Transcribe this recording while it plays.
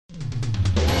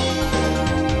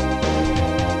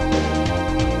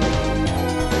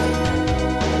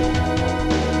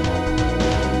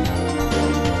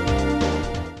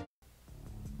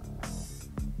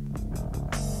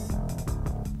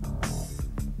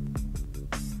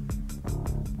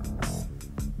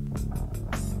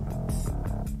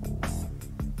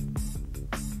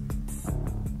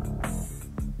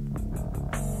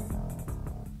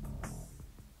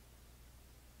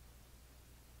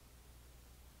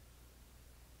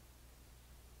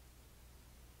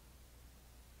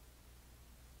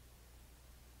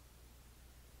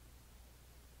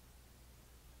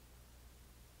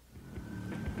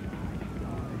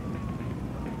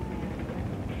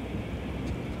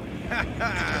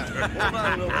Hold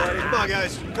on, little buddy. Come on,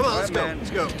 guys. Come on, let's go. Man.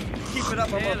 Let's go. Keep it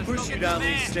up, I'm gonna push you down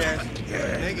these stairs.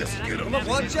 Angus, Come on,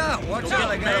 watch out, watch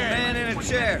out. I got a man in a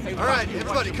chair. all right,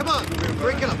 everybody, come on.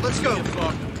 Break it up. Let's go.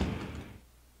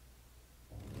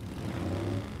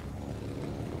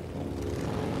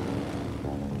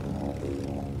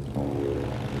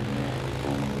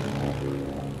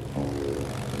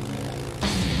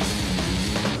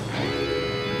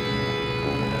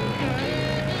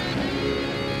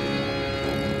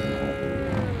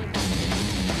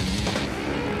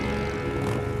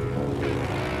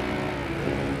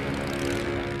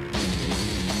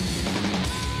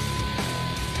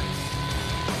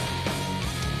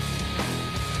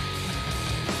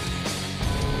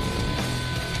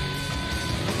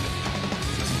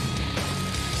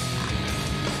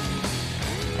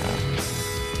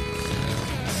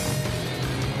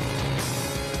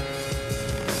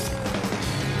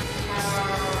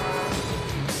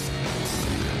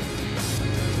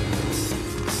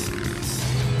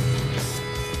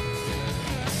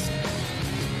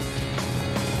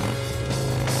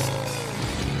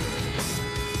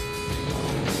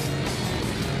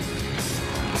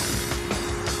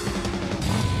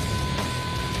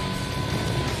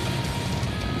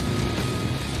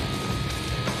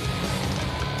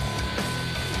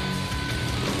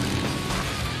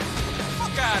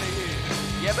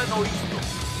 Lleven oído.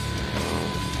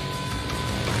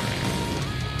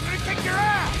 I'm gonna kick your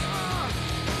ass!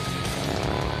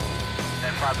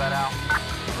 Then pop that out.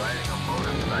 Riding a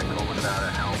motorcycle without a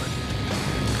helmet.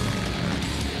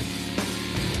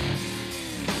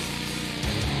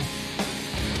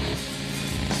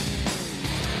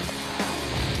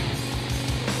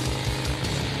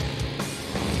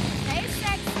 Hey,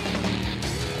 sexy.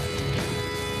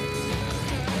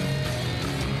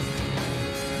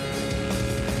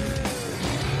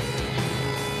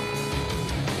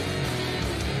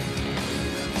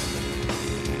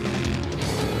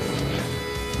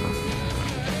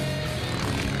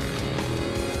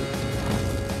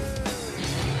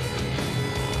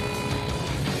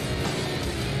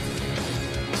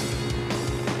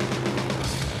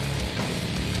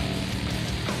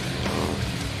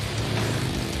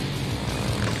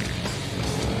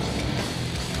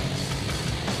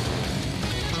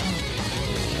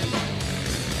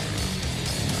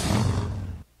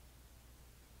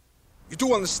 You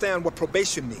do understand what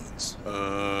probation means?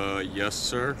 Yes,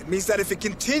 sir. It means that if you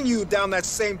continue down that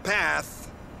same path,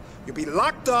 you'll be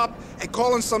locked up and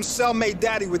calling some cellmate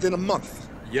daddy within a month.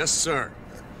 Yes, sir.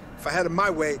 If I had it my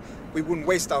way, we wouldn't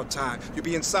waste our time. You'd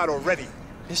be inside already.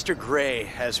 Mr. Gray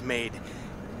has made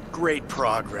great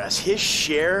progress. His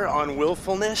share on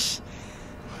willfulness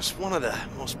was one of the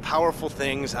most powerful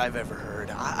things I've ever heard.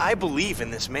 I believe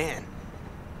in this man.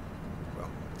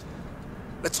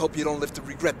 Let's hope you don't live to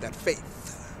regret that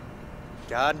faith.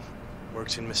 God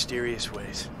works in mysterious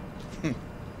ways. In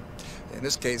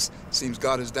this case, it seems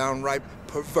God is downright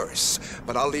perverse.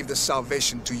 But I'll leave the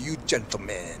salvation to you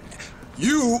gentlemen.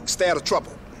 You stay out of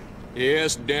trouble.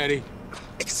 Yes, Daddy.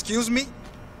 Excuse me?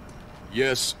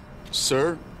 Yes,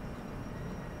 sir.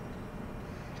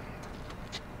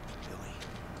 Billy,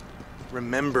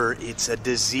 remember, it's a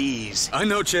disease. I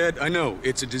know, Chad, I know.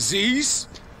 It's a disease.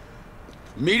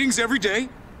 Meetings every day.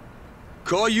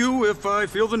 Call you if I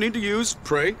feel the need to use.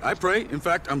 Pray. I pray. In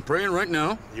fact, I'm praying right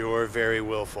now. You're very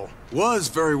willful. Was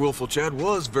very willful, Chad.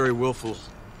 Was very willful.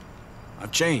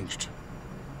 I've changed.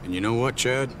 And you know what,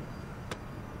 Chad?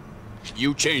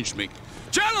 You changed me.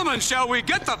 Gentlemen, shall we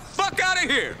get the fuck out of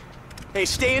here? Hey,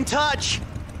 stay in touch!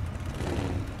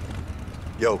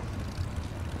 Yo,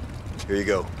 here you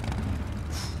go.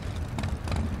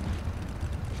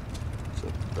 It's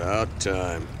about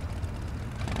time.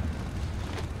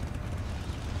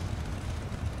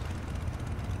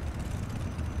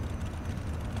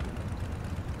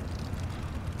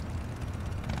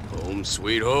 Home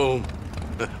sweet home.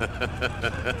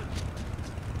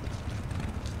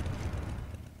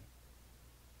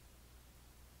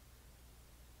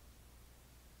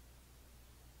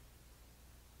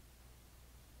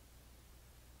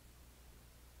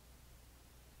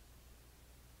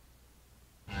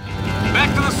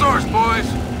 Back to the source, boys.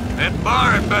 That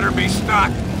bar had better be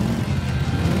stocked.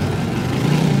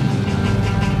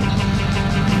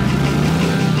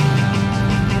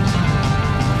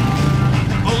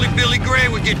 Only Billy Gray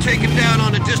would get taken down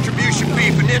on a distribution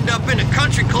beef and end up in a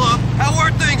country club. How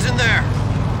are things in there?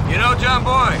 You know, John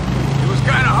Boy, it was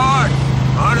kind of hard.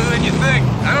 Harder than you think.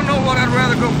 I don't know what I'd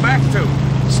rather go back to.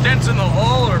 Stents in the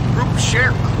hall or group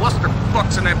share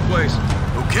clusterfucks in that place.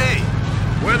 Okay.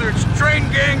 Whether it's train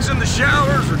gangs in the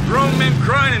showers or grown men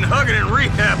crying and hugging in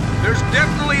rehab, there's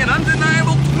definitely an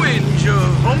undeniable twinge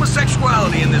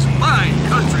homosexuality in this fine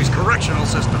country's correctional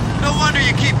system. No wonder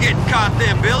you keep getting caught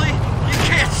then, Billy. You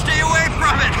can't stay away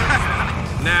from it.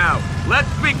 Now, let's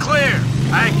be clear.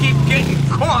 I keep getting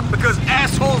caught because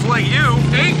assholes like you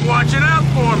ain't watching out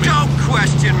for me. Don't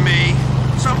question me.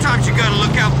 Sometimes you gotta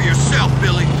look out for yourself,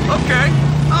 Billy. Okay,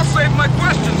 I'll save my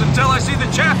questions until I see the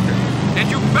chapter.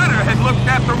 And you better had looked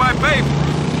after my baby.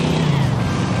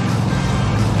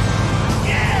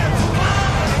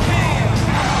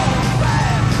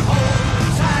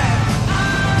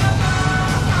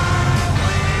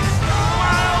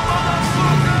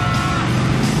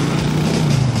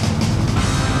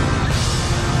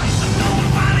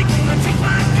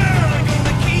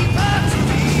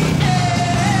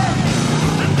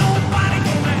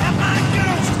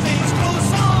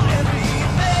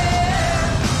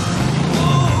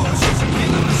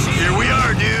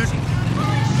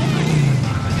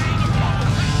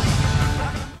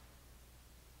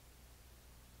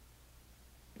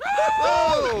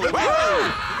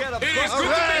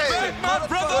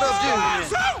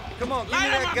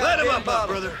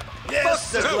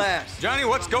 Johnny,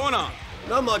 what's going on?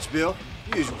 Not much, Bill.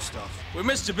 Usual stuff. We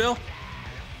missed you, Bill.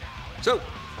 So,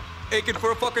 aching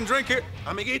for a fucking drink here?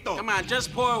 Amiguito. Come on,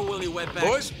 just pour a Willie wetback.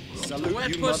 Boys? Salute, Wet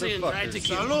you pussy and dry motherfuckers.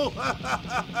 tequila.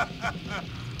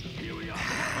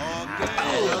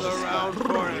 Okay, another round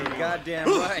for you. Goddamn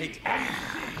right.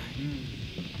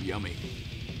 Yummy.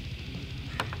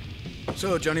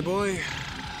 So, Johnny boy,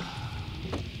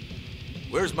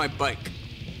 where's my bike?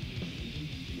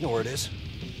 You know where it is?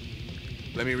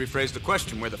 Let me rephrase the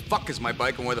question. Where the fuck is my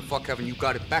bike and where the fuck haven't you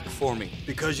got it back for me?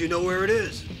 Because you know where it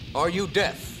is. Are you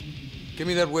deaf? Give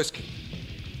me that whiskey.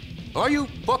 Are you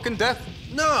fucking deaf?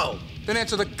 No! Then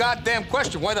answer the goddamn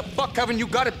question. Why the fuck haven't you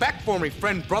got it back for me,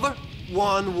 friend, brother?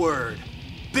 One word.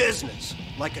 Business.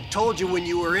 Like I told you when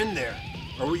you were in there.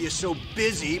 Or were you so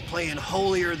busy playing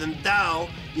holier than thou,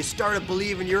 you started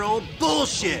believing your own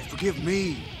bullshit? Forgive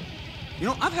me. You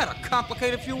know, I've had a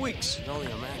complicated few weeks.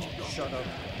 Only imagine. Shut up.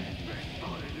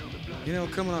 You know,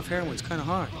 coming off heroin's kind of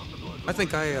hard. I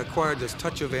think I acquired this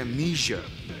touch of amnesia.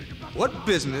 What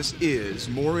business is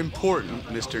more important,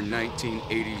 Mr.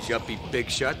 1980s yuppie big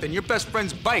shot, than your best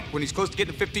friend's bike when he's close to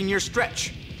getting a 15-year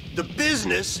stretch? The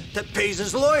business that pays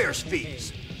his lawyer's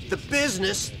fees. The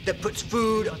business that puts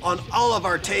food on all of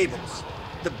our tables.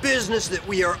 The business that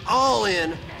we are all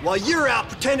in while you're out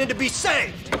pretending to be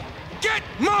saved. Get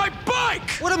my bike!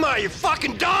 What am I, your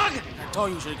fucking dog? I told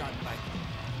you you should have gotten back.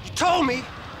 You told me.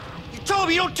 You told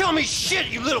me. You don't tell me shit,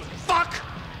 you little fuck.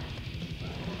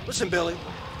 Listen, Billy.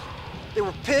 They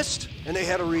were pissed, and they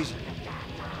had a reason.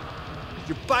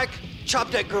 Your bike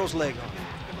chopped that girl's leg off.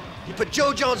 You put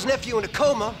Joe John's nephew in a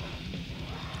coma.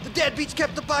 The deadbeats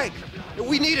kept the bike. And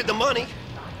we needed the money.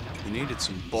 You needed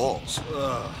some balls.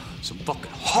 Some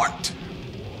fucking heart.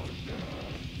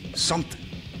 Something.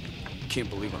 Can't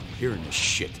believe I'm hearing this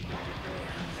shit.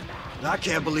 And I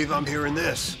can't believe I'm hearing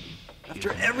this.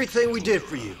 After everything we did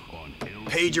for you.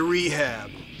 Paid your rehab.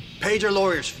 Paid your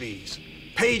lawyer's fees.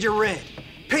 Paid your rent.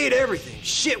 Paid everything.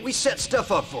 Shit, we set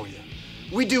stuff up for you.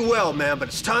 We do well, man, but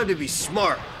it's time to be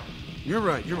smart. You're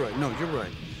right, you're right. No, you're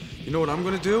right. You know what I'm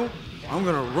gonna do? I'm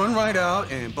gonna run right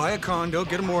out and buy a condo,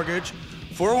 get a mortgage,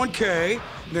 401k,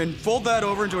 then fold that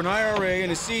over into an IRA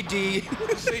and a CD.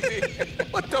 CD.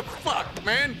 What the fuck,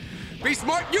 man? Be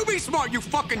smart? You be smart, you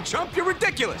fucking chump. You're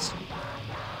ridiculous.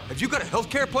 Have you got a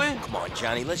healthcare plan? Come on,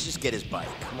 Johnny, let's just get his bike.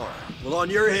 Come on. Well, on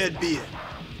your head be it.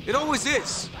 It always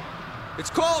is. It's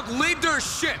called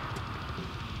leadership.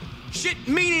 Shit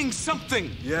meaning something.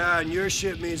 Yeah, and your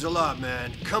shit means a lot,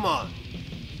 man. Come on.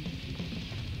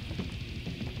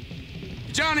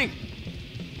 Johnny!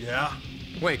 Yeah?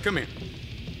 Wait, come here.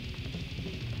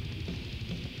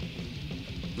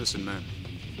 Listen, man.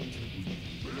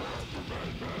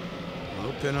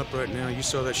 No pin up right now. You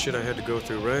saw that shit I had to go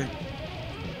through, right?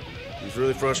 It was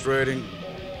really frustrating.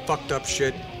 Fucked up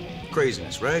shit.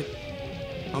 Craziness, right?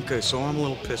 Okay, so I'm a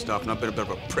little pissed off and I've been a bit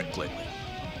of a prick lately.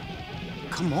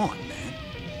 Come on, man.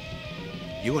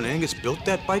 You and Angus built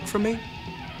that bike for me?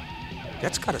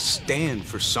 That's gotta stand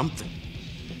for something.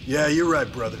 Yeah, you're right,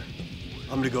 brother.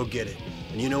 I'm gonna go get it.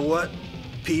 And you know what?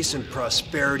 Peace and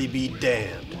prosperity be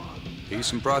damned.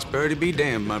 Peace and prosperity be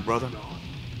damned, my brother.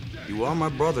 You are my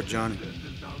brother, Johnny.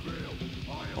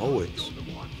 Always.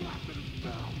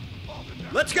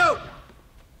 Let's go!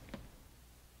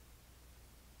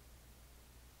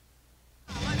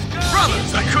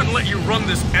 Brothers, I couldn't let you run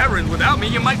this errand without me.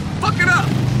 You might fuck it up.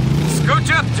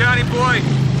 Scooch up, Johnny boy.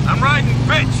 I'm riding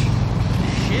bitch.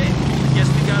 Shit. Guess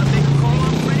we gotta make a call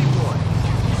on Pretty Boy.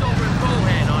 He's over in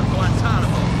Bohan on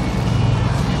Guantanamo.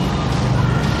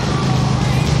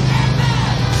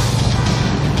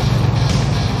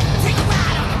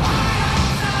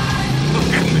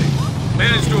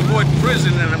 Managed to avoid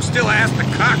prison, and I'm still ass to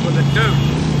cock with a dude.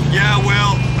 Yeah,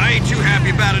 well, I ain't too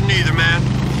happy about it neither, man.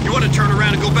 You want to turn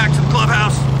around and go back to the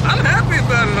clubhouse? I'm happy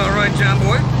about it, all right, John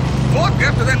Boy. Fuck,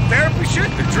 after that therapy shit,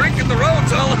 the drink and the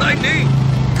road's all I need.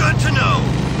 Good to know.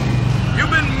 You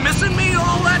been missing me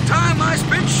all that time I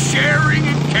spent sharing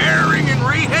and caring in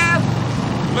rehab?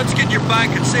 Let's get your bike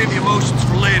and save the emotions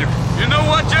for later. You know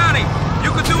what, Johnny? You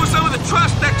could do some of the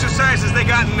trust exercises they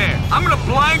got in there. I'm gonna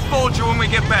blindfold you when we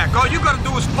get back. All you gotta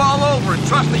do is fall over and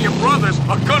trust that your brothers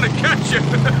are gonna catch you.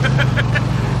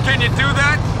 Can you do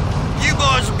that? You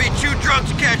boys will be too drunk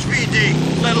to catch VD,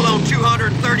 let alone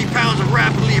 230 pounds of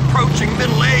rapidly approaching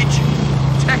middle age.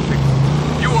 Technically,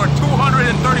 you are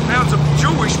 230 pounds of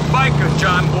Jewish biker,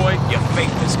 John Boy. Your faith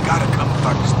has gotta come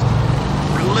first.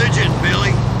 Religion,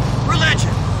 Billy. Religion.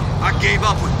 I gave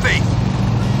up with faith.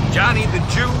 Johnny the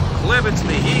Jew, Klebitz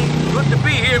the he. Good to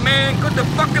be here, man. Good to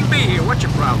fucking be here. What's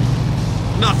your problem?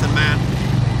 Nothing, man.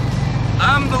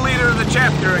 I'm the leader of the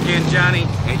chapter again, Johnny,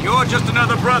 and you're just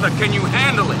another brother. Can you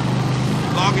handle it?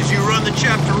 As long as you run the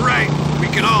chapter right, we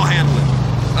can all handle it.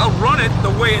 I'll run it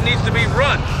the way it needs to be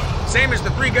run. Same as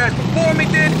the three guys before me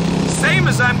did, same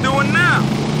as I'm doing now.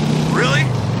 Really?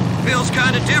 Feels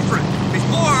kind of different.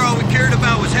 Before, all we cared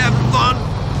about was having fun,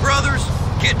 brothers,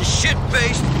 getting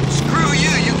shit-faced. Screw you,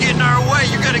 you get in our way,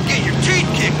 you gotta get your teeth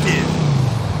kicked in.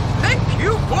 Thank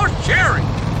you for sharing.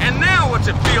 And now what's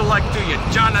it feel like to you,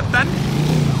 Jonathan?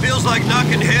 Feels like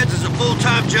knocking heads is a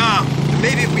full-time job. And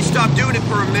maybe if we stopped doing it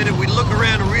for a minute, we'd look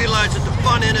around and realize that the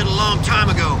fun ended a long time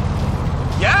ago.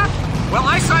 Yeah? Well,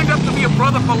 I signed up to be a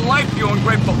brother for life, you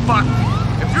ungrateful fuck.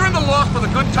 If you're in the law for the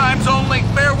good times only,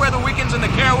 fair weather weekends and the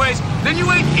caraways, then you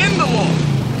ain't in the law.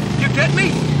 You get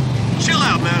me? Chill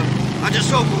out, man. I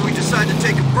just hope when we decide to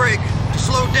take a break, to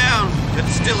slow down, that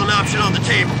there's still an option on the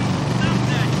table.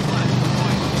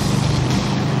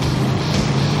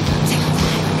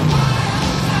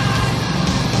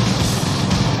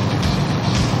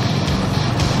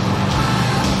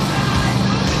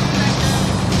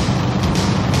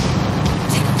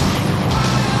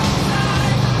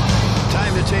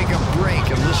 Time to take a break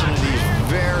and listen to these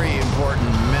very important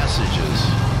messages.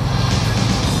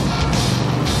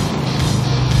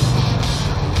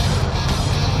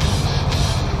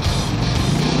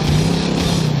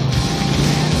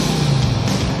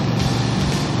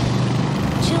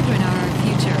 Children are our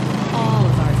future, all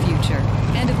of our future.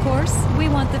 And of course, we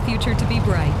want the future to be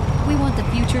bright. We want the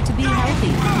future to be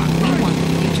healthy. We want the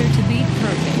future to be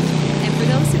perfect. And for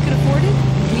those who could afford it,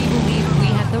 we believe we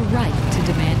have the right to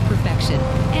demand perfection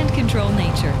and control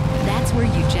nature. That's where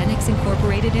Eugenics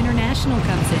Incorporated International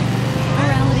comes in.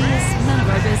 Morality is none of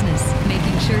our business.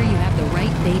 Making sure you have the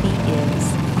right baby is.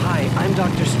 Hi, I'm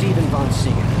Dr. Stephen Von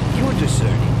Seeger. You're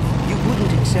discerning. You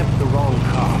wouldn't accept the wrong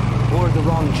car, or the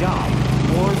wrong job,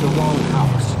 or the wrong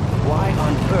house. Why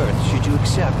on earth should you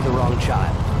accept the wrong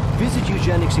child? Visit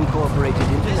Eugenics Incorporated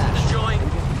International.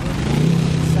 And get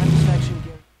satisfaction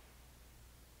guarantee.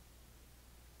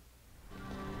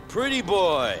 Pretty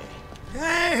boy.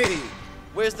 Hey!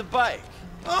 Where's the bike?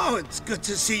 Oh, it's good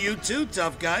to see you too,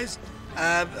 tough guys.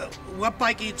 What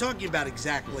bike are you talking about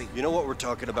exactly? You know what we're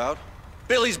talking about?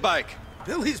 Billy's bike.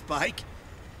 Billy's bike?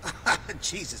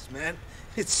 Jesus, man.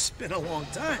 It's been a long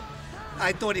time.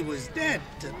 I thought he was dead.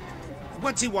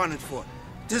 What's he wanted for?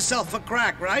 To sell for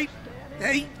crack, right?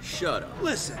 Hey? Shut up.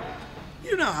 Listen,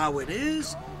 you know how it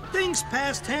is. Things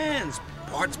passed hands.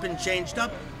 Parts been changed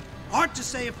up. Hard to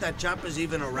say if that chopper's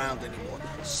even around anymore.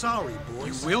 Sorry,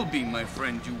 boys. You will be, my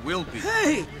friend, you will be.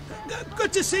 Hey!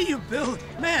 Good to see you, Bill.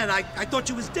 Man, I thought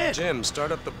you was dead. Jim,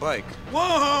 start up the bike.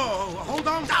 Whoa! Hold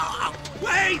on. No!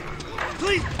 Wait!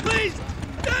 Please, please!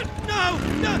 No!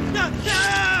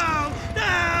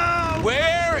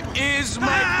 Where is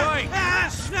my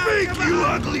bike? Speak, you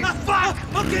ugly fuck!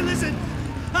 Okay, listen.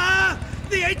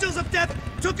 The Angels of Death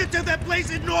took it to their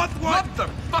place in Northwood. What the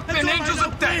fucking Angels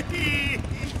of Death?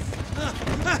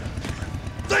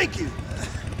 Thank you.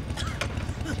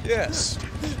 Yes.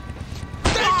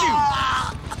 Thank you!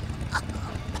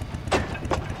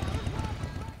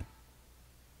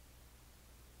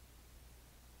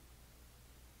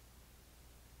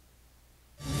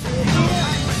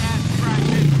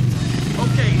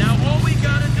 Okay, now all we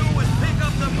gotta do is pick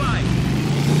up the bike.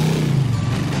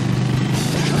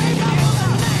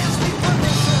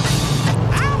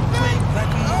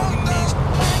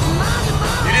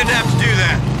 You didn't have to do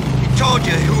that. He told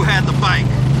you who had the bike.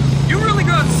 You really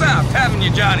gone south, haven't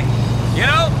you, Johnny? You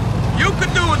know, you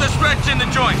could do with a stretch in the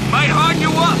joint. Might harden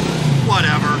you up.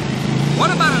 Whatever. What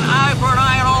about an eye for an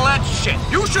eye and all that shit?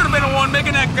 You should have been the one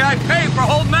making that guy pay for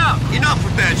holding out. Enough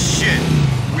with that shit.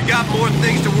 We We got more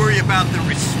things to worry about than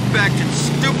respect and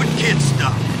stupid kid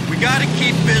stuff. We gotta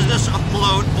keep business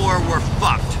afloat or we're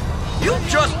fucked. You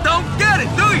just don't get it,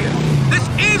 do you? This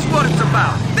is what it's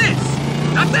about. This!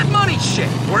 Not that money shit.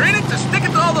 We're in it to stick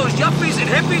it to all those yuppies and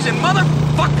hippies and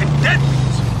motherfucking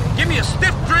deadbeats. Give me a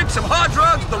stiff drink, some hard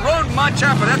drugs, the road and my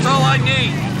chopper, that's all I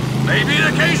need. Maybe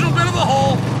an occasional bit of a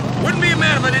hole. Wouldn't be a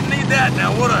man if I didn't need that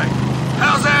now, would I?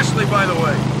 How's Ashley, by the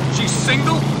way? She's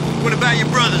single? What about your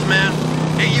brothers, man?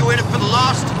 Ain't you in it for the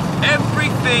lost?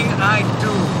 Everything I do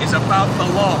is about the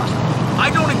lost. I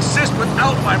don't exist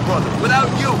without my brother, without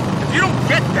you. If you don't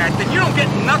get that, then you don't get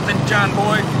nothing, John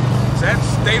boy. It's that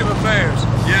state of affairs.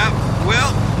 Yeah,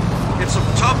 well, it's some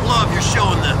tough love you're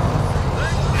showing them.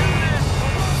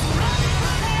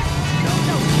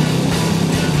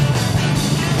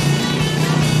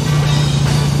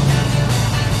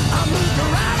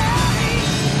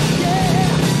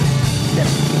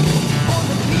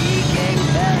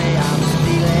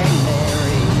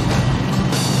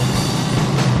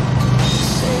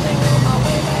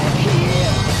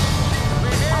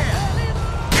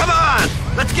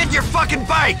 Let's get your fucking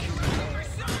bike!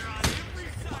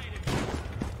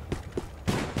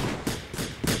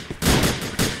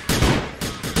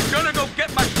 Gonna go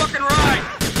get my fucking ride!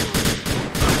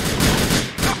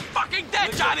 You're fucking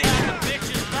dead, Johnny! The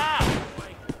bitches now!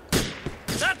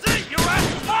 That's it! Your ass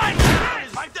is mine!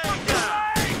 Right there!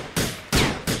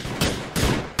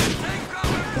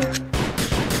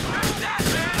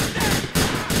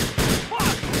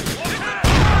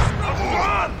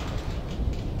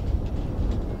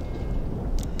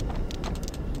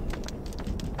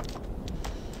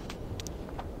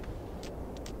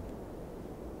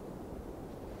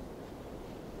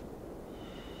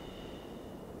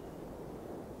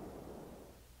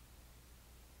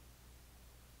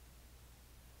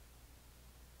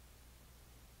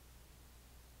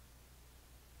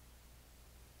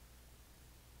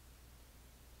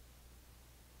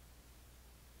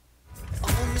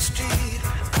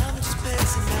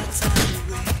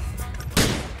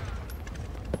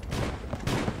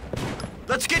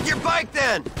 Let's get your bike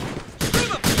then! Screw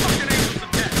the fucking angels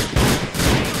of death!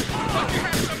 Fuck, you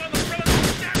have some other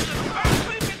relatives down to the first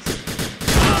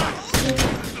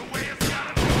the way it's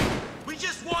gotta be! We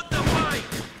just want the bike!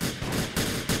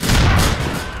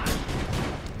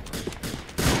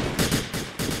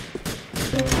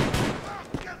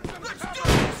 Let's do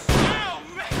this! Oh,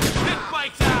 man! This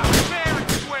bike's out! Fair and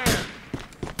square!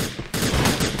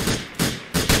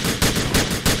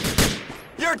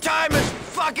 Your time is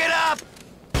fucking up!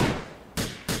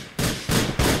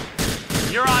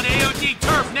 You're on AOD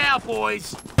turf now,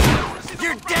 boys.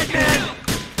 You're dead, man!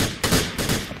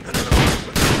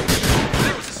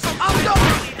 I'm done!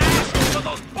 For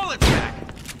those bullets back!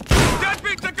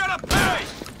 Deadbeats are gonna pay!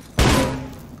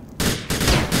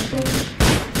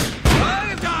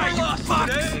 I die, lost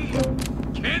today!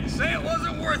 Can't say it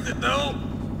wasn't worth it, though.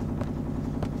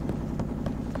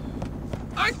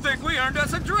 I think we earned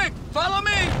us a drink. Follow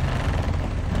me!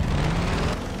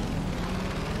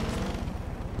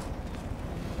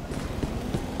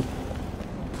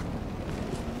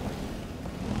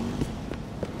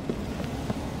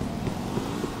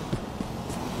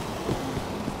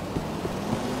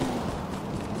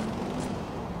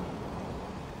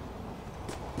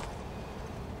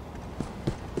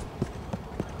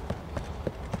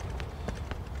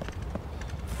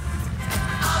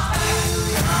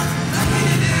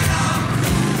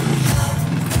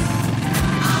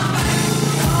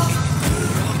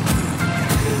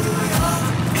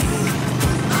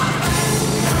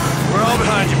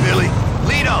 Behind you, Billy.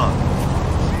 Lead on.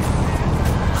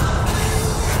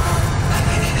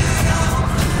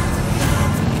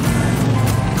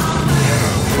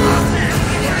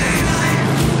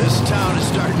 This town is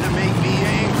starting to make me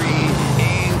angry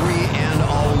and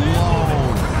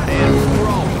alone and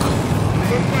broke.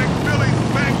 Looks like Billy's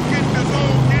back getting his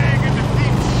old gang into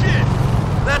deep shit.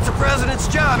 That's the president's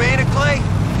job, ain't it, Clay?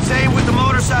 Same with the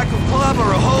motorcycle club or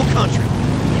a whole country.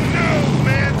 No,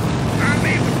 man. I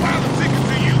leave the politicking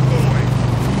to you, boy.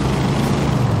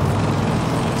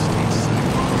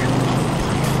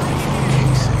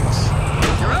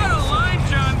 You're out of line,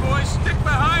 John boy. Stick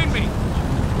behind me.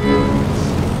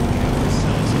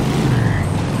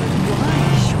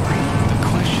 The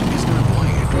question is not why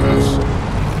it was.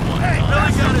 Hey,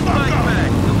 Billy got his bike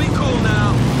back. He'll be cool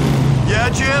now.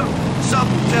 Yeah, Jim?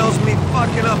 Something tells me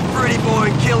fucking up Pretty Boy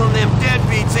and killing them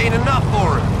deadbeats ain't enough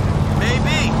for him.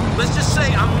 Maybe. Let's just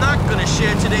say I'm not gonna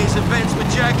share today's events with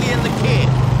Jackie and the kid.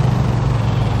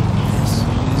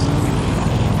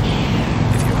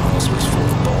 If your house was full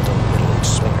of bald and middle-aged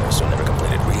swingers who never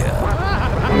completed rehab.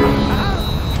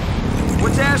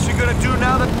 What's Ash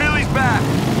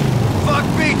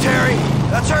Terry.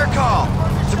 That's her call.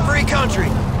 It's a free country.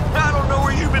 I don't know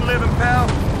where you've been living, pal.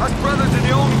 Us brothers are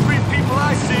the only free people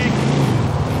I see.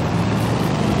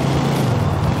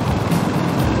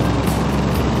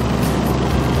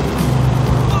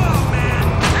 Whoa,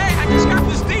 man! Hey, I just got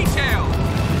this detail!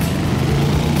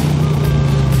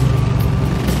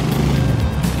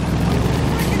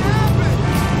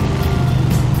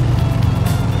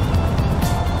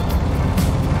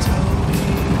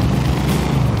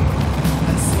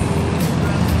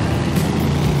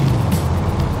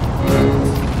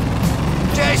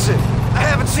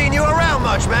 Seen you around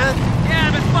much, man. Yeah,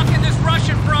 I've been fucking this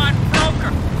Russian broad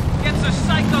broker. Gets a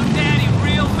psycho daddy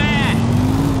real mad.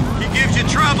 He gives you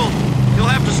trouble. You'll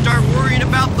have to start worrying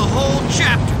about the whole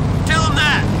chapter. Tell him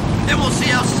that. Then we'll see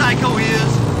how psycho he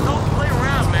is. Don't play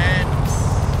around, man.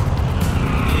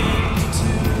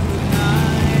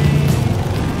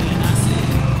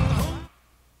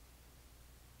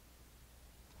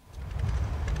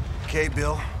 Okay,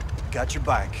 Bill. Got your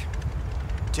bike.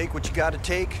 Take what you gotta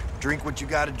take, drink what you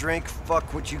gotta drink,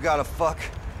 fuck what you gotta fuck.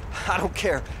 I don't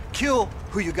care. Kill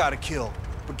who you gotta kill,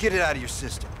 but get it out of your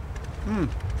system.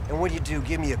 And when you do,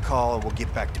 give me a call and we'll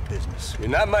get back to business. You're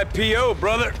not my P.O.,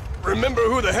 brother. Remember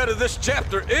who the head of this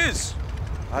chapter is.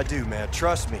 I do, man.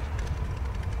 Trust me.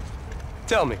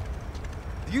 Tell me,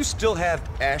 do you still have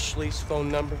Ashley's phone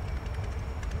number?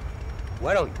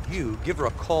 Why don't you give her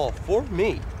a call for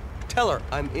me? Tell her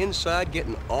I'm inside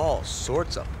getting all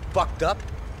sorts of fucked up,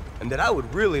 and that I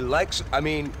would really like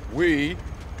we,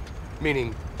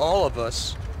 meaning all of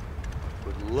us,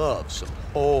 would love some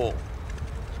whole.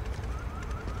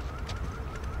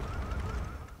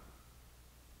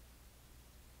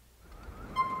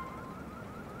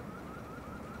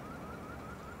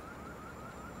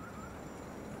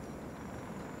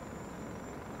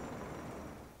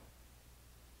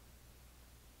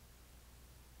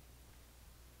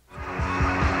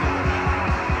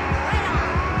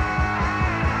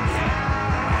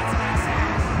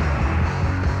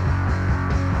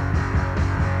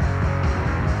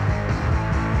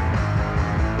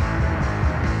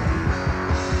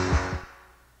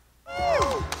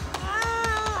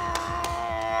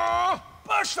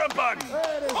 Push the button!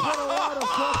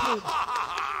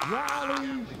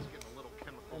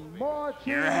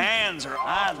 Your hands are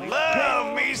on.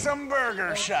 Love me some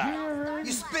burger shot. You're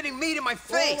spitting meat in my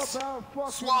face.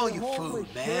 Swallow your food,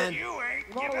 man. You ain't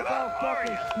giving up, are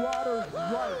you? Squatters'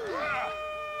 rights.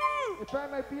 If I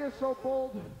may be so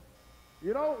bold,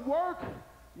 you don't work,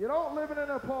 you don't live in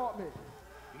an apartment.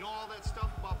 You know all that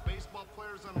stuff about baseball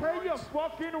players on Pay your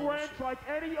fucking rent like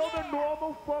any other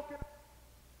normal fucking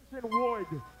person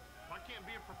would. I can't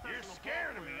be a professional. You're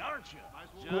scared of me, aren't you?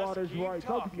 Squatters' rights.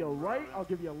 I'll give you a right, I'll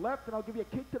give you a left, and I'll give you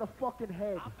a kick to the fucking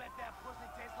head. I bet that pussy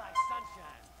tastes like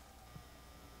sunshine.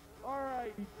 All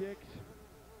right, you dicks.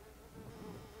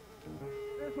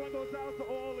 This one goes out to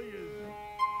all of you.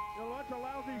 You're a bunch of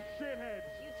lousy shitheads.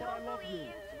 But I love you.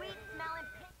 Sweet smelling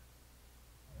pig.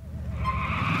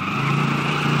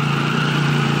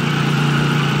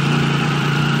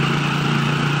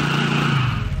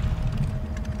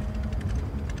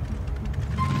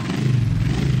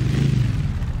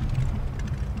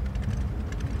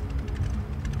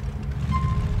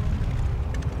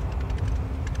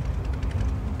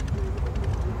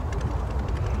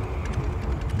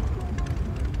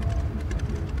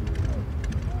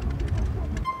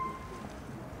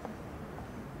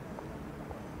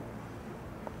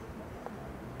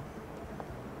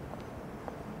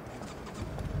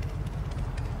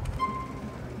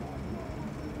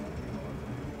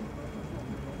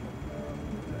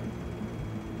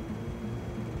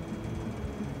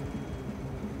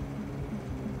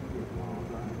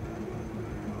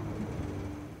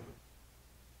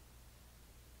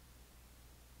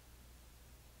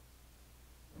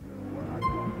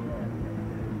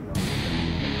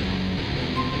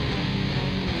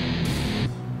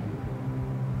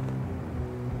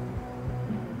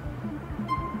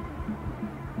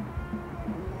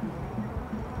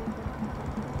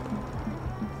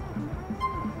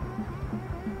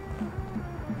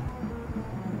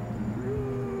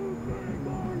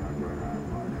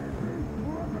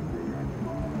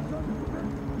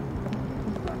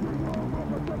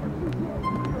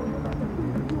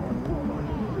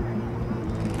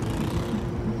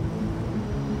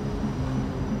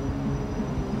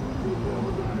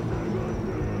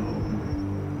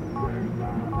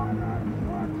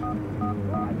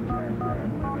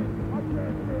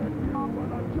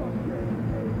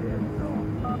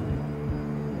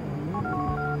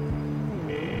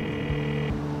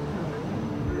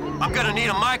 I'm gonna need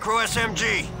a micro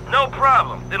SMG. No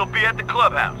problem. It'll be at the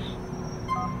clubhouse.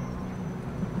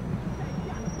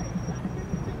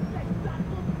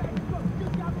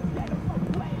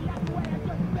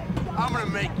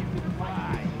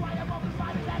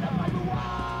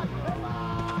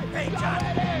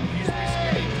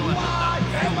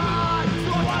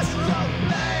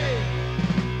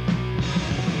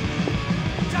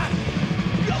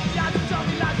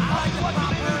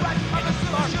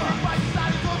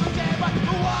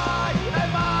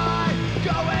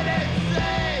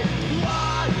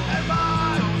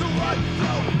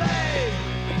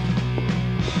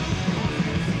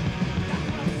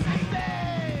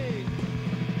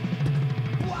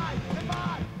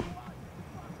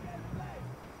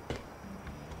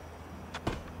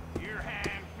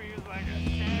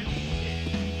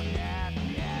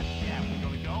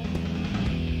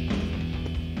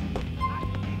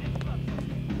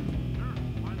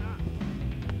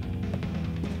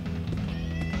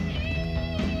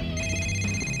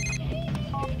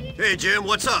 Hey, Jim,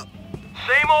 what's up?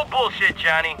 Same old bullshit,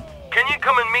 Johnny. Can you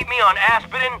come and meet me on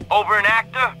Aspidin over in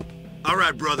Acta? All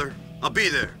right, brother. I'll be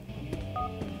there.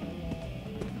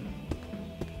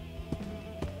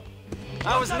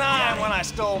 I was 9 when I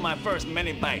stole my first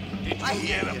mini bike. Did you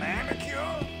get a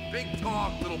manicure? Big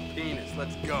talk, little penis.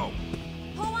 Let's go.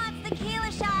 Who wants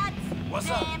tequila shots? What's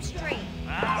Damn up? straight.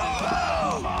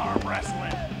 Arm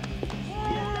wrestling.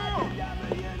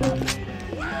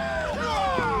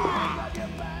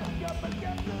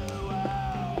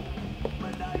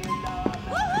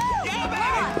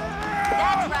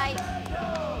 That's right.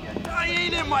 I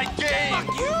ain't in my game.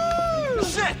 Fuck you.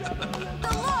 Shit.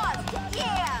 The Lost,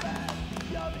 yeah.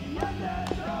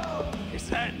 Is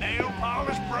that nail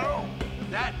polish, bro?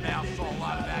 That now saw a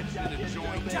lot of action in the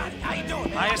joint. Johnny, how you doing,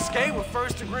 man? I escaped with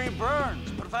first-degree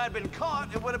burns, but if I had been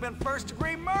caught, it would have been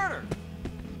first-degree murder.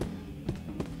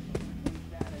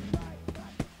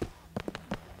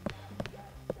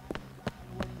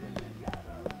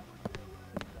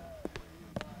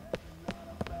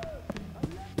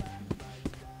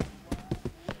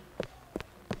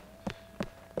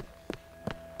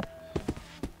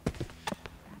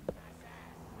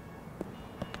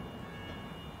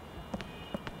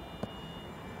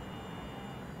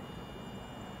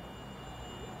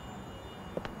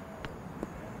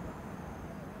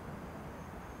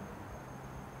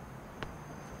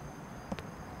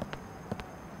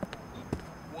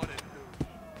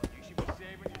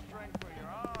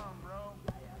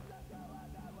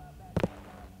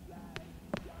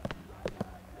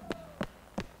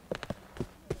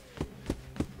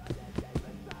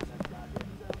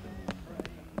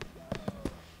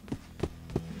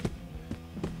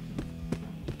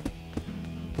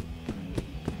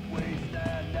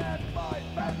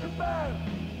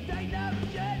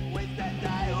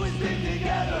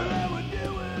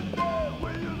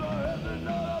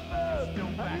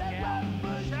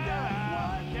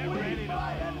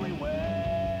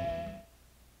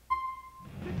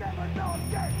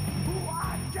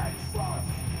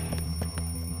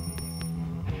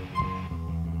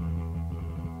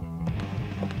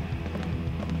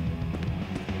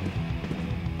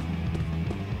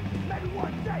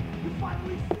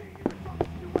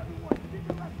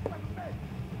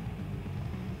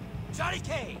 Johnny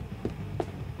K!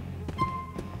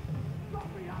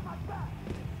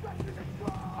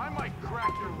 I might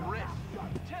crack your wrist.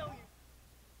 Tell you,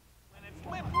 when it's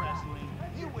lip wrestling,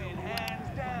 you win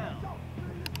hands down.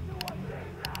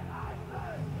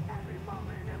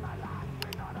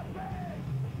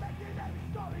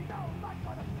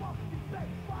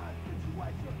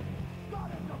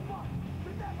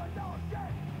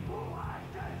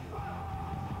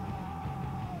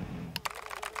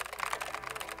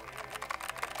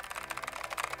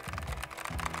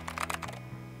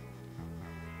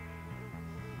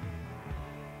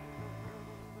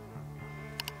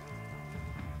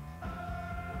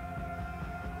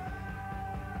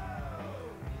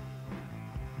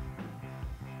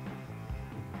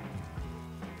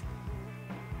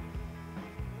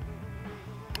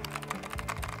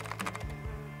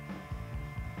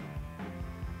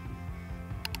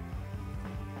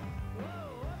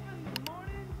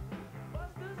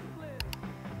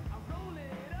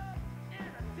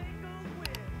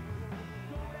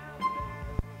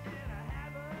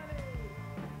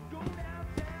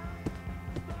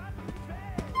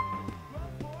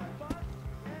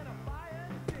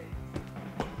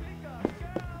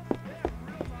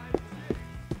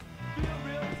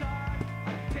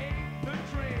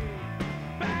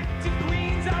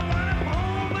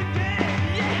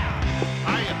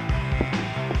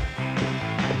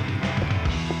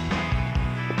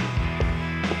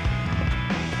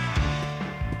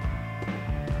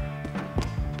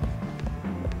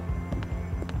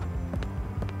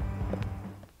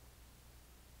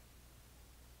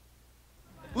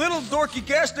 Little dorky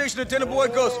gas station attendant boy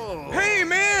goes, "Hey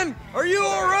man, are you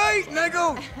all right?" And I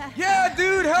go, "Yeah,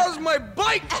 dude, how's my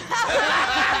bike?"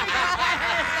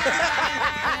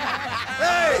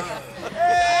 Hey,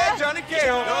 Johnny K.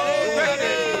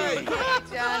 Hey,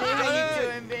 Johnny, how you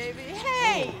doing, baby?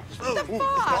 Hey, what the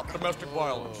fuck? Stop domestic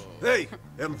violence. Hey,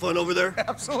 having fun over there?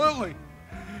 Absolutely.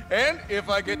 And if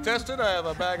I get tested, I have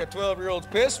a bag of 12-year-old's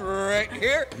piss right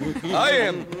here. I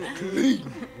am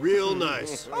clean. Real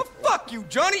nice. Oh, fuck you,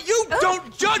 Johnny. You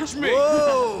don't judge me.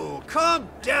 Whoa, calm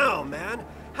down, man.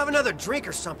 Have another drink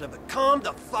or something, but calm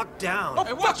the fuck down. Oh,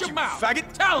 hey, watch your mouth,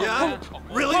 faggot. Tell him. Yeah?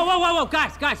 Really? Whoa,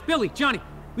 guys, Billy, Johnny.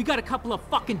 We got a couple of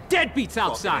fucking deadbeats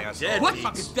outside. What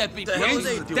fucking deadbeat?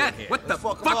 What the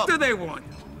fuck do they want?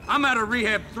 I'm out of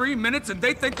rehab 3 minutes and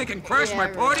they think they can crash my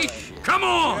party? Come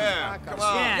on! Yeah, come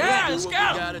on. Yeah, let's do go!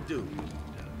 what we gotta do.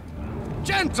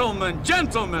 Gentlemen,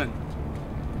 gentlemen!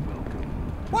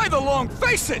 Why the long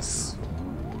faces?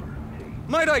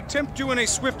 Might I tempt you in a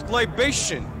swift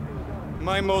libation,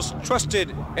 my most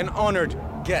trusted and honored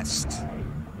guest?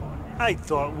 I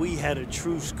thought we had a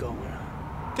truce going.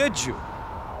 Did you?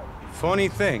 Funny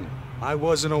thing, I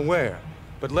wasn't aware.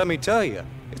 But let me tell you,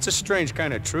 it's a strange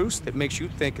kind of truce that makes you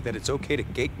think that it's okay to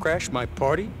gatecrash my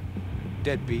party?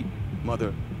 Deadbeat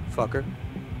motherfucker.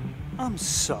 I'm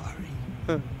sorry.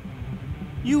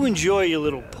 You enjoy your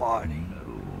little party.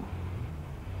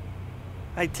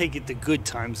 I take it the good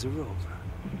times are over.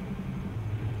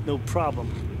 No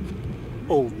problem,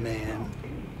 old man.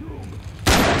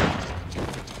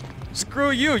 Screw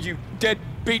you, you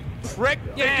deadbeat prick!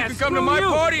 Yeah, Think you can come to screw my you.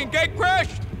 party and gatecrash?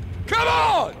 Come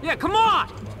on! Yeah, come on!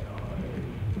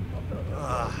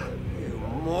 You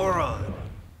moron.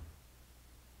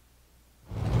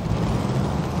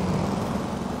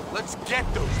 Let's get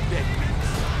those deadbeats.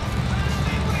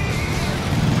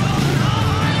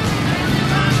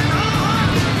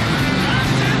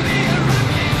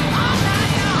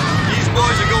 These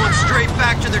boys are going straight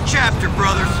back to their chapter,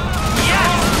 brothers.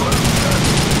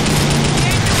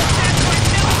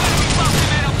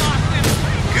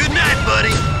 Good night,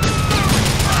 buddy.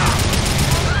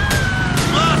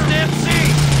 Lost MC.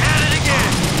 At it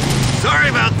again. Sorry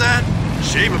about that.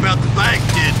 Shame about the bank,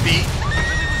 deadbeat.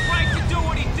 Right to do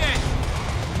what he did.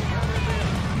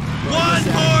 One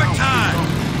more time.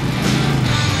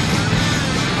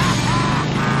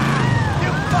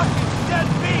 You fucking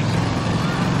deadbeat!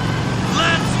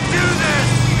 Let's do this.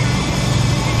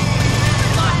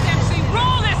 Lost MC,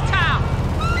 roll this town!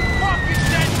 Fucking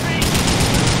deadbeat!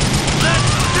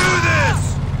 Let's do this.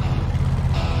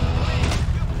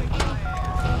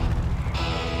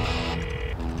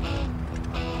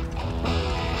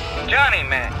 Johnny,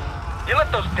 man, you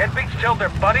let those deadbeats tell their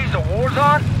buddies the war's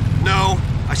on? No,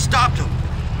 I stopped them.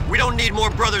 We don't need more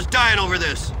brothers dying over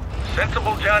this.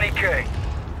 Sensible Johnny K.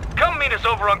 Come meet us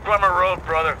over on Glummer Road,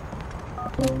 brother.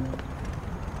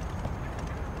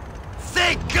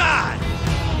 Thank God!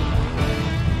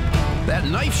 That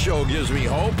knife show gives me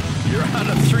hope. You're on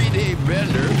a 3-day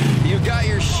bender. You got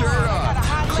your shirt off,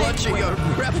 clutching a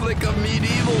replica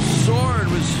medieval sword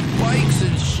with spikes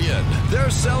and shit. They're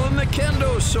selling the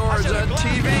kendo swords on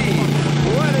TV.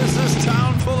 What is this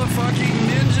town full of fucking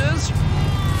ninjas?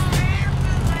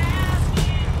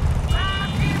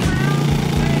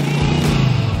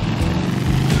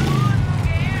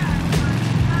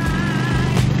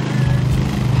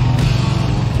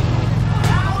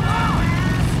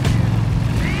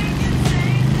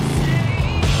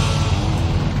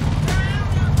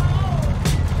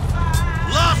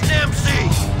 Lost MC!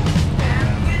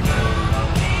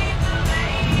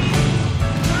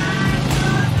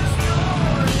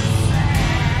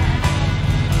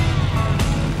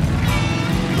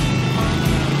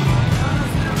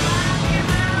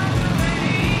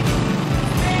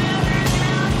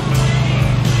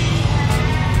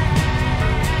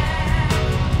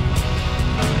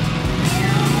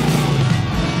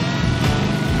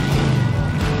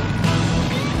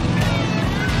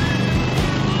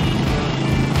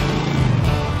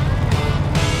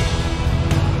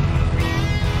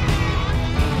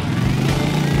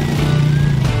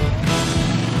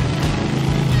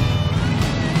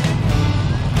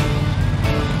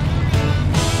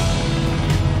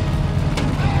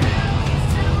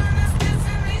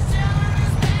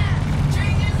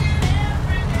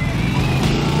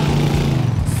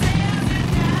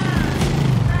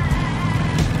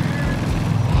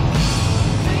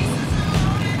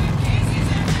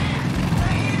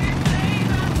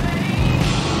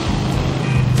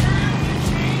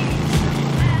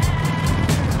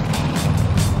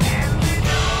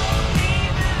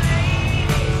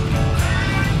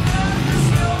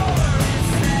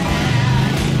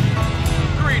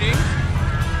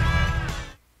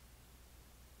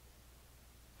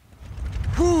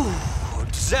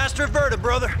 Disaster averted,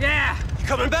 brother. Yeah! You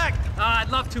coming back? I'd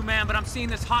love to, man, but I'm seeing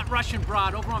this hot Russian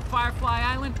broad over on Firefly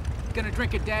Island. Gonna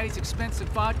drink her daddy's expensive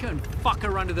vodka and fuck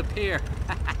her under the pier.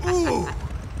 Ooh,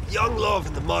 young love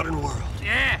in the modern world.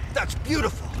 Yeah! That's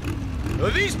beautiful.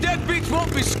 Well, these deadbeats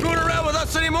won't be screwing around with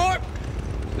us anymore.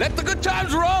 Let the good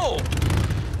times roll.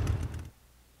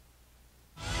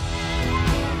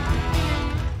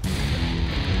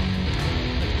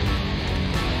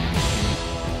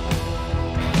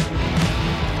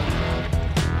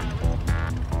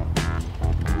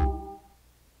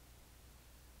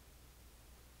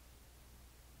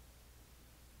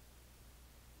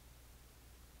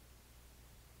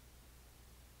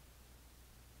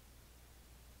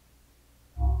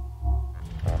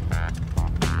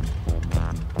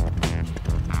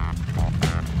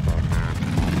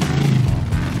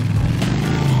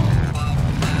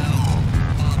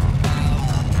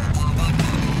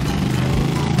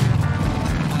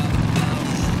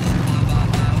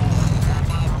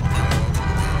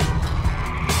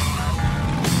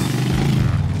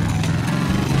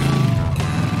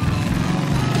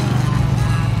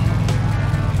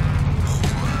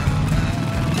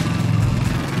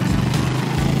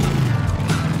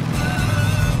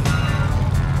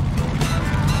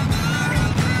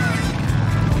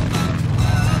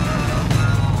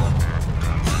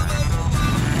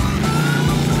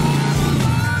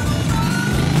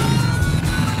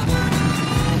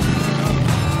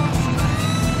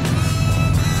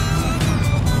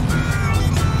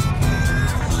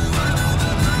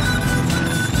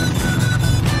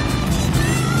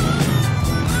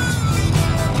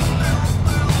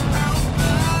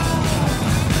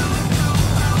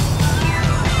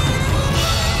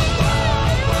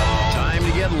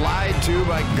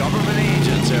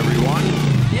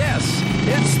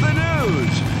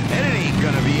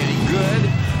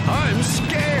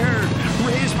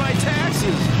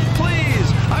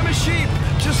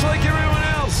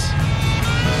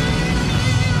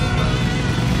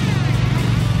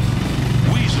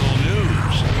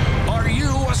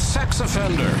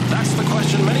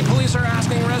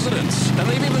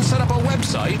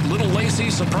 website,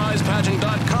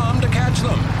 littlelacysurprisepageant.com, to catch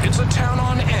them. It's a town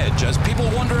on edge as people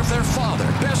wonder if their father,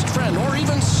 best friend, or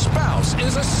even spouse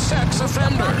is a sex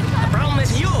offender. The problem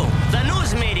is you, the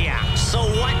news media. So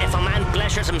what if a man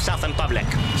pleasures himself in public?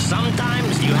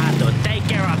 Sometimes you have to take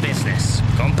care of business.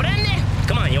 Comprende?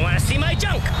 Come on, you want to see my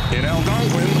junk? In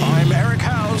Algonquin, I'm Eric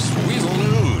House, Weasel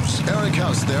News. Eric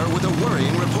House there with a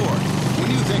worrying report. When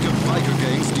you think of biker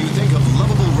gangs, do you think of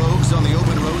lovable rogues on the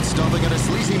open road stopping at a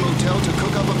sleazy motel to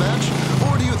cook up a batch?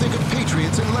 Or do you think of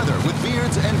patriots in leather with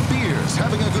beards and beers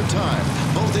having a good time?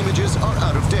 Both images are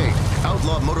out of date.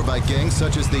 Outlaw motorbike gangs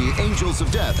such as the Angels of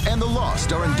Death and the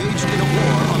Lost are engaged in a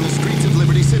war on the streets of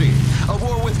Liberty City. A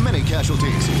war with many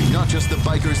casualties. Not just the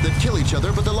bikers that kill each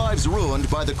other, but the lives ruined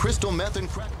by the crystal meth and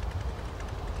crack.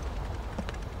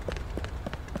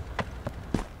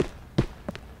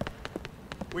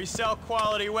 We sell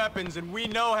quality weapons and we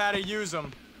know how to use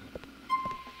them.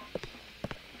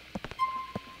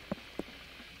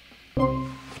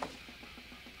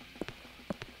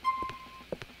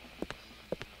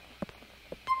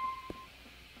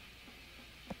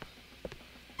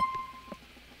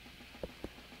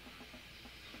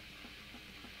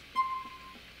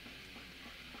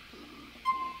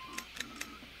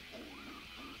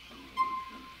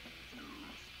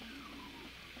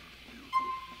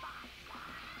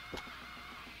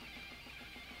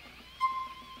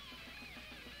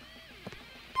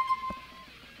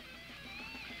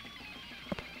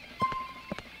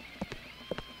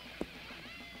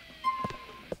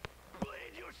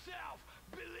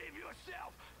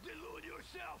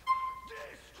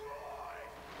 Destroy!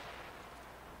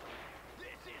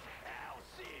 This is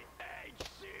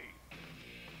LCHC!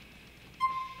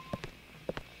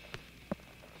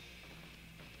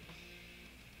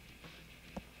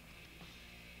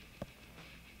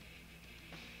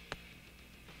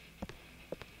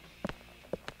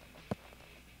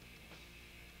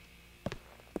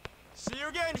 See you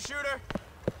again, shooter!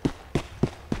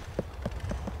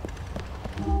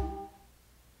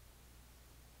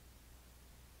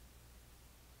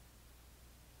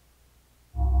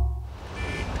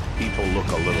 People look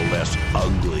a little less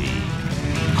ugly.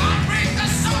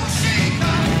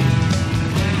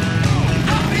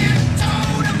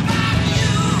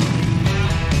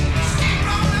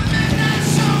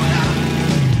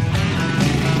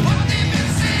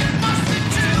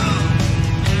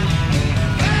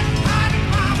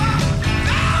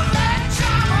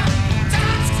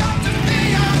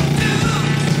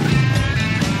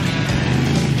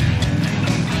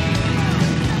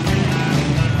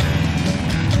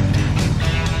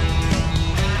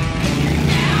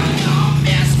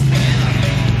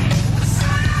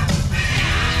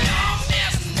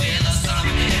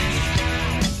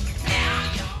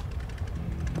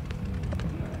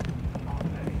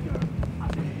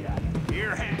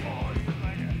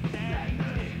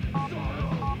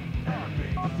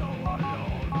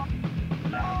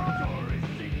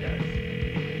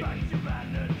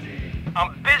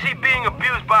 I'm busy being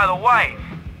abused by the wife.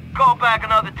 Call back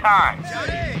another time.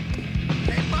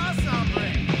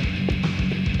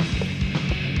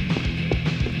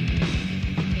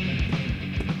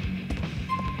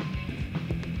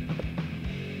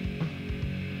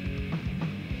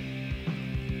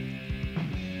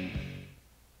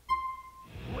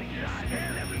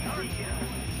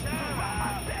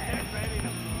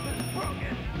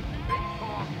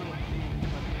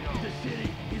 The city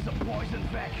is a poison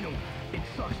vacuum. It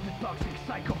sucks the toxic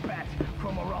psychopaths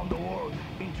from around the world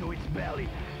into its belly.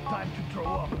 Time to throw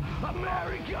up.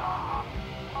 America!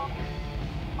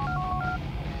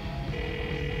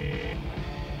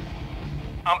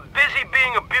 I'm busy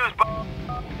being abused by...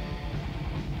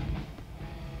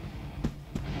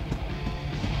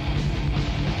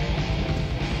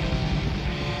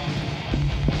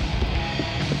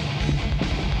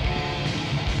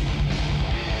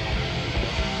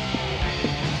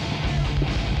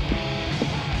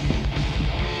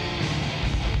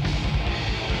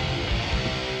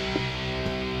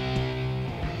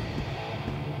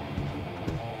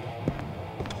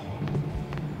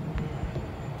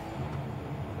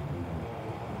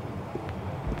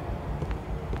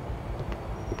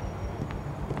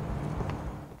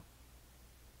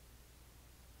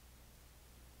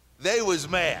 They was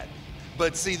mad.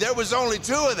 But see, there was only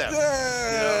two of them.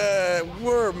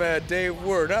 Were mad, Dave,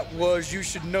 were. That was, you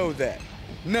should know that.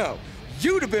 No,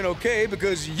 you'd have been okay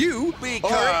because you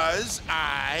Because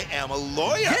I am a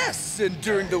lawyer. Yes, and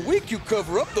during the week you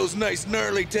cover up those nice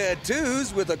gnarly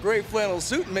tattoos with a gray flannel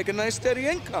suit and make a nice steady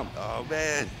income. Oh,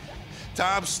 man.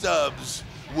 Tom Stubbs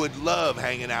would love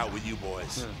hanging out with you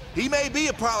boys. He may be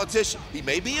a politician.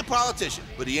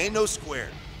 But he ain't no square.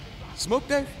 Smoke,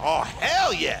 Dave? Oh,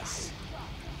 hell yes!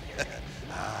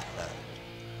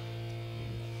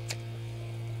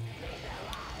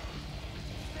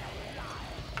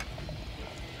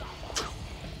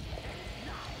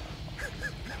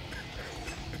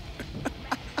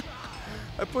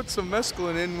 I put some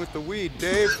mescaline in with the weed,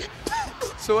 Dave.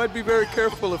 So I'd be very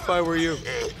careful if I were you.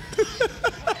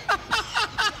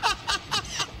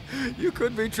 You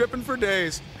could be tripping for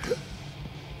days.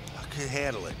 I could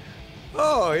handle it.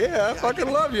 Oh, yeah, I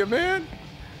fucking love you, man.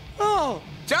 Oh,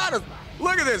 Jonathan,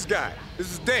 look at this guy.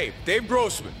 This is Dave, Dave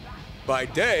Grossman. By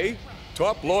day,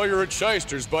 top lawyer at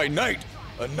Shysters. By night,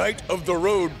 a knight of the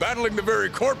road battling the very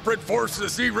corporate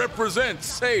forces he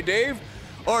represents. Hey, Dave,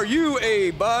 are you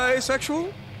a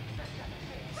bisexual?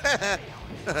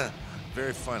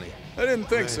 Very funny. I didn't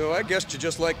think so. I guessed you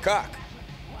just like cock.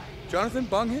 Jonathan,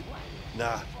 bong hit?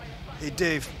 Nah. Hey,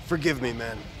 Dave, forgive me,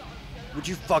 man. Would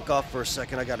you fuck off for a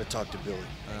second? I gotta talk to Billy.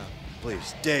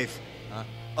 Please. Dave.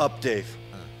 Up, Dave.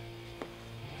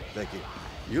 Thank you.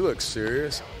 You look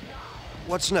serious.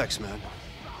 What's next, man?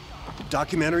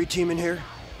 Documentary team in here?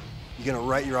 You gonna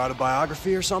write your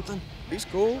autobiography or something? He's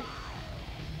cool.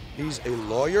 He's a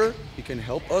lawyer. He can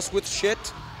help us with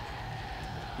shit.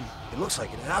 He looks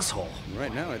like an asshole. And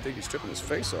right now, I think he's tripping his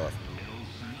face off.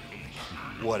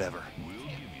 Whatever.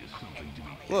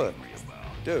 Look,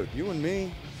 dude, you and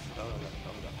me...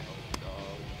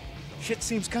 Shit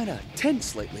seems kinda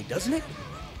tense lately, doesn't it?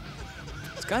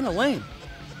 It's kinda lame.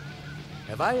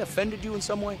 Have I offended you in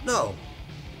some way? No.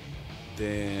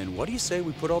 Then what do you say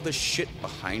we put all this shit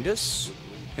behind us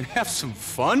and have some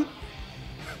fun?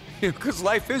 Because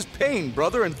life is pain,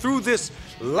 brother, and through this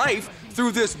life,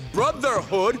 through this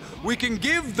brotherhood, we can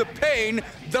give the pain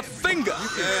the finger.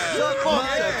 Suck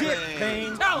my dick,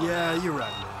 pain. Yeah, you're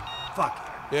right, man.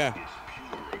 Fuck. Yeah.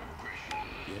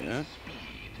 Yeah?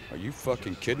 Are you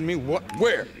fucking kidding me? What?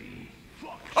 Where?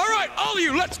 All right, all of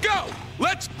you, let's go!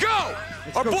 Let's go!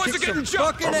 Our boys are getting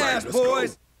jumped! Fucking ass,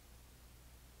 boys!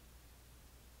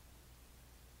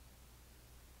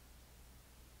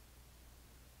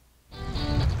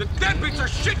 The deadbeats are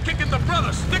shit-kicking the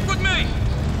brothers. Stick with me!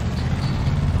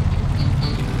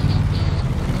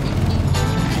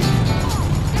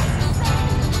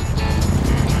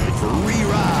 Free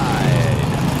ride!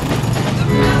 The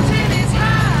mountain is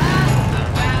high, the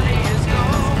valley is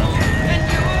low, and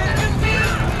you're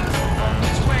confused on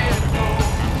which way to go.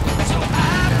 So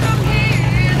I come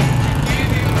here to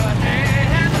give you a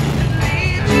hand and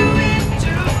lead you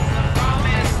into the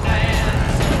promised land.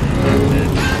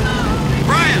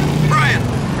 Brian,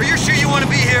 are you sure you want to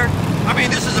be here? I mean,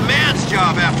 this is a man's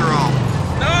job after all.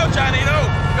 No, Johnny, no!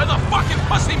 You're the fucking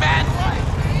pussy, man!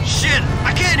 Shit,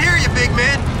 I can't hear you, big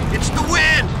man. It's the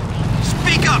wind.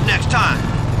 Speak up next time.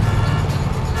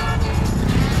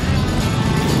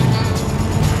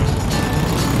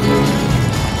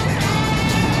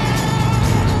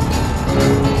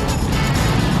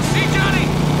 See, Johnny?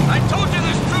 I told you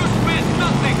this truce meant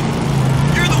nothing.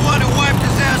 You're the one who wiped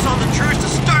his ass on the truce to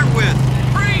start with.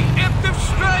 Preemptive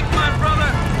strike, my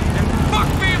brother. And fuck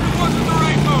me if it wasn't the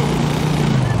right move.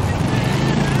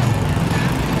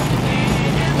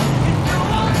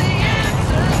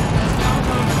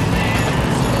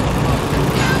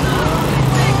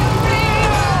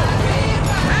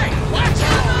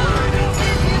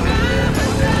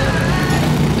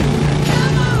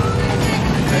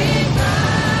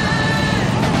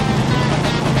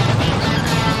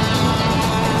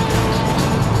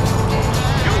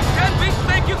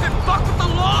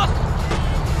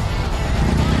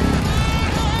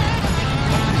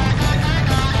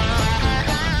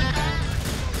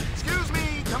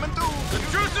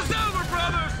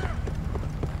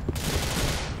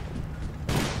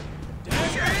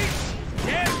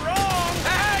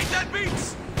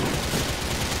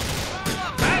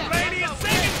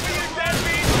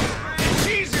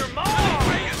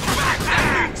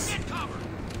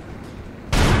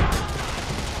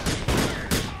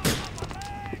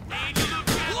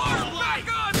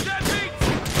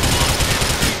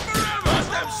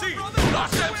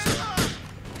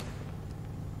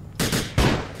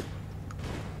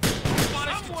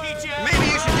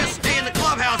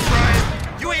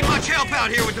 Out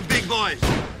here with the big boys.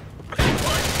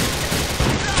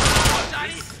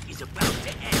 Johnny, he's about to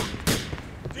end.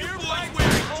 Dear boys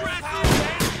wearing dresses.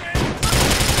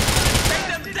 Take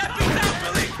them deadbeats out,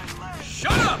 Billy.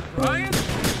 Shut up, Ryan.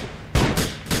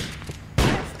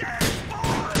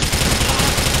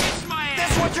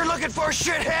 That's what you're looking for,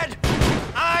 shithead.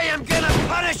 I am gonna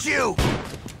punish you.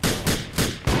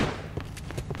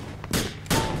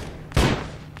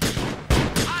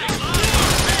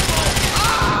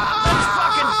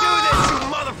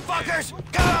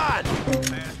 Come on!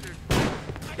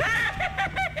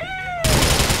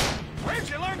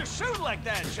 like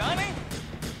that, Johnny.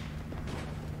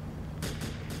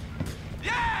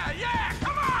 Yeah,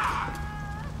 come on!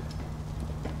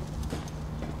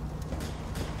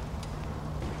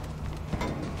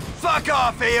 Fuck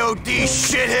off, AOD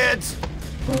shitheads!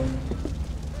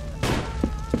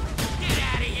 Get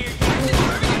out of here, you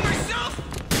deserving yourself!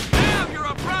 Damn, you're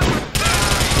a proper...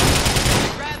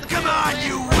 Come on,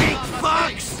 you weak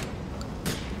fucks!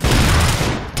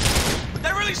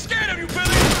 They're really scared of you,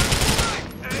 Billy!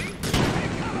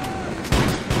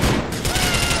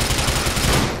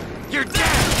 You're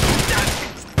dead!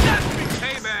 That's me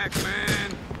payback, man.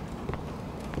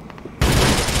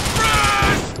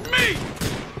 Trust me!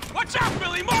 Watch out,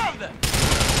 Billy! More of them!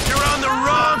 You're on the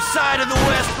wrong side of the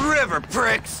West River,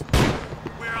 pricks!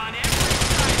 We're on every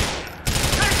side.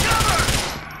 Take cover!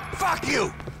 Fuck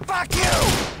you! Fuck you!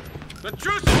 The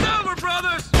truce is over,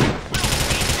 brothers! We'll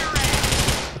beat your ass!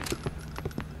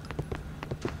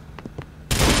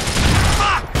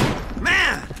 Fuck!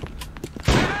 Man!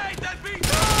 Hey, deadbeat!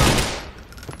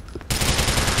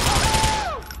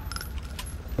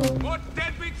 More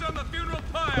deadbeats on the funeral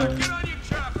pyre! Get on your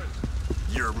choppers!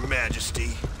 Your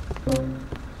Majesty.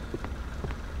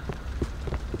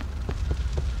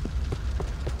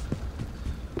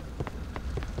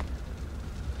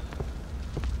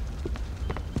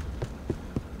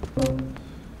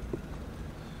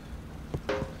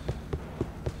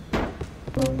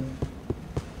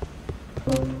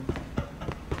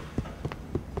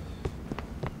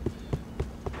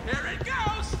 Here it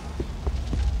goes!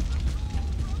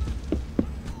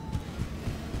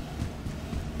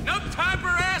 No time for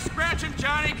ass scratching,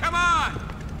 Johnny! Come on!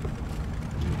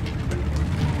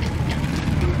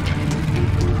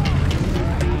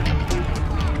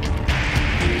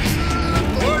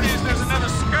 Word is there's another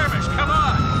skirmish. Come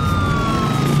on!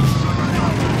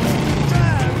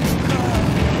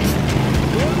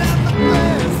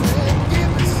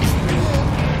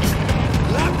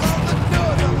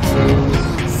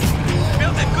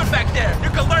 Build it good back there. You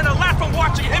can learn a lot from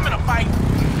watching him in a fight.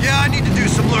 Yeah, I need to do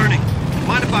some learning.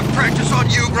 Mind if I practice on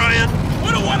you, Brian?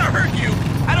 We don't want to hurt you.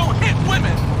 I don't hit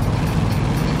women.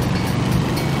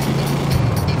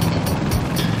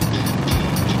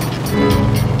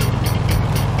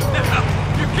 Now,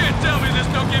 you can't tell me this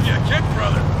don't give you a kick,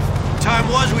 brother. Time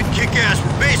was we'd kick ass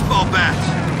with baseball bats,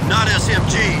 not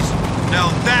SMGs.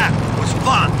 Now that was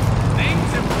fun.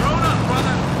 Things have grown up,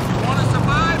 brother. You want to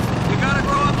survive, you gotta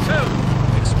grow up too.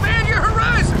 Expand your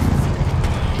horizons.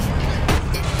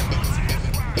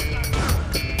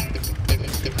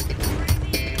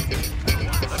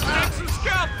 Let's take some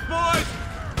scalps, boys.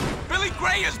 Billy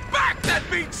Gray is back. That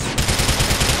beats.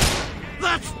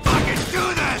 Let's fucking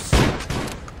do this!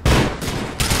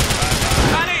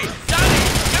 Johnny,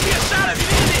 give me a shot if you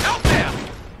need any help there.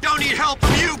 Don't need help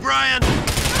from you, Brian. Is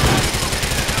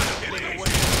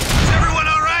everyone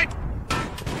all right?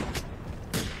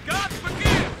 God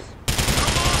forgives.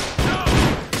 No.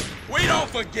 We don't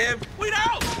forgive. We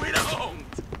don't.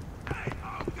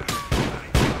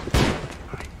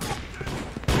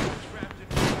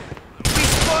 We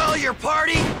spoil your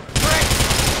party?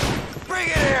 Pricks! Bring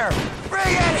it here!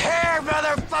 Bring it here,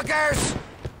 motherfuckers!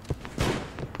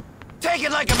 Take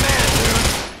it like a man,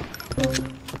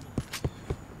 dude!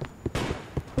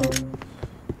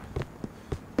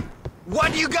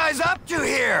 What are you guys up to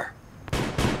here?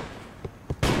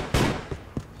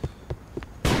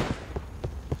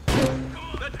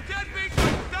 The deadbeats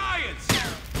are dying.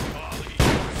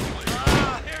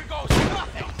 Here goes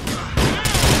nothing.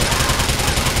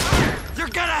 You're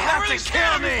gonna have to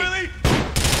kill me! Billy.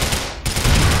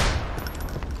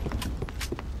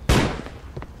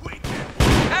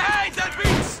 Hey,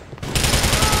 deadbeats!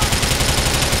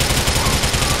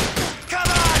 Come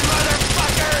on,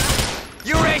 motherfuckers!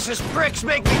 You racist pricks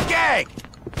make me gag!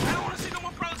 I don't want to see no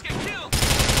more brothers get killed.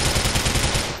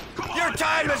 Your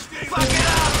time is fucking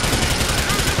up!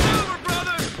 It's over,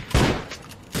 brother.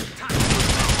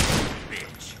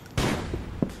 Bitch!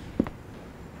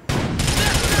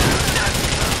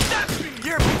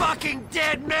 You're fucking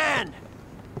dead men!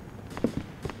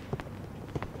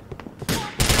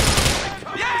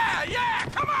 Yeah,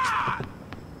 come on!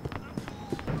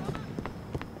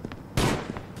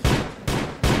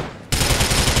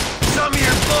 Some of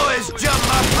your boys jumped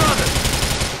my brother!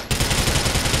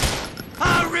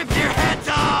 I'll rip your heads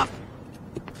off!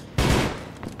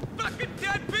 Fucking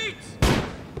deadbeats!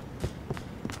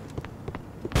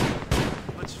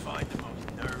 Let's find the most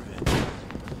nervous.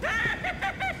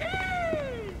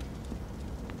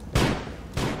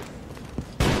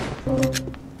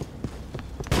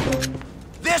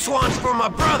 This one's for my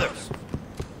brothers!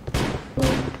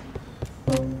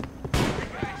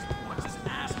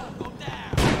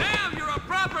 Damn, you're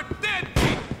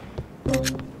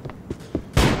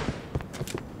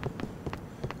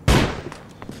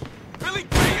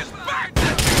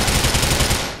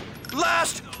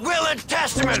last will and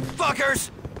testament, fuckers!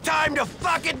 Time to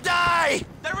fucking die!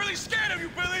 They're really scared of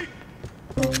you, Billy!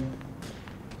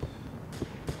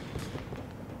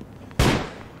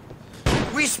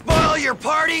 We spoil your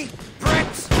party,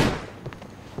 pricks? I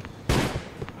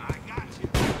got you.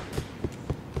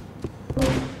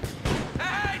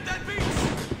 Hey, that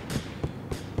beats!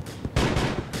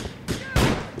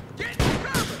 Get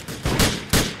cover!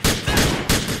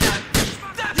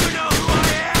 You know who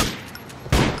I am?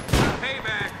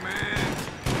 Payback, man.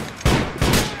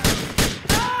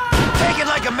 Take it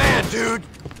like a man, dude!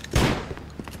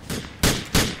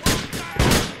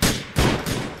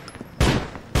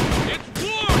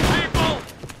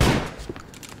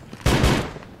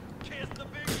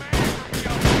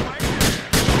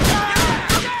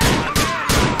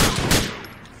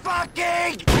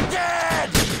 Fucking dead!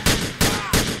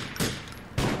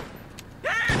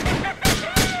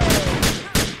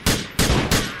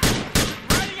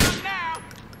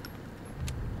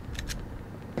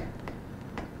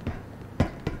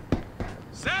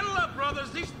 Saddle up, brothers.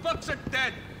 These fucks are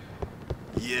dead.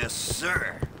 Yes,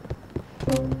 sir.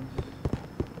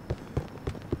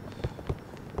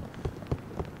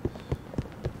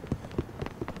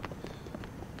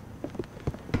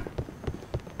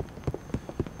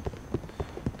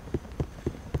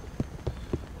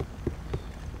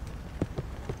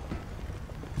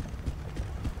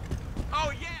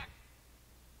 Oh, yeah!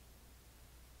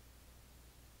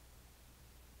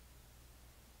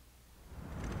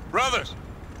 Brothers!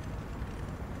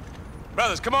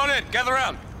 Brothers, come on in. Gather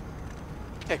around.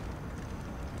 Hey.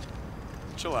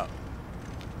 Chill out.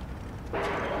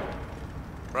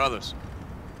 Brothers.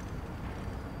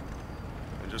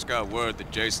 I just got word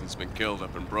that Jason's been killed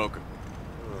up in Broken.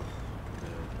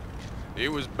 He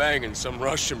was banging some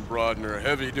Russian broad and her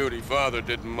heavy-duty father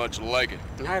didn't much like it.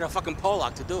 And hired a fucking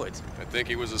Polak to do it. I think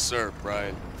he was a Serb,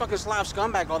 Brian. Fucking Slav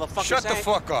scumbag, all the fucking Shut the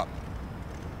fuck up!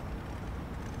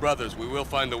 Brothers, we will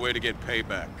find a way to get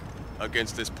payback.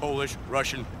 Against this Polish,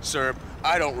 Russian, Serb,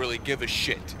 I don't really give a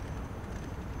shit.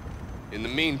 In the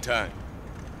meantime,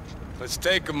 let's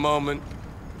take a moment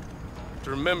to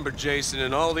remember Jason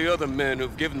and all the other men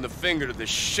who've given the finger to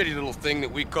this shitty little thing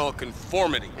that we call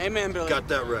conformity. Amen, Billy. Got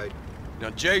that right.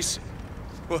 Now, Jason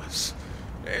he's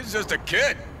just a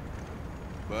kid.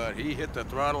 But he hit the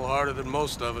throttle harder than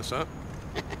most of us, huh?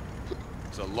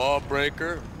 He's a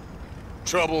lawbreaker,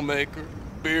 troublemaker,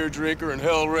 beer drinker, and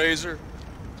hellraiser.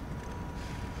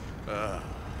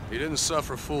 He didn't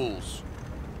suffer fools.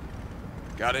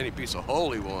 Got any piece of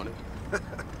hole he wanted.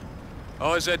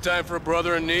 Always had time for a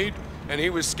brother in need, and he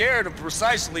was scared of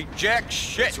precisely jack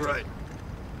shit. That's right.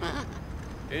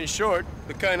 In short,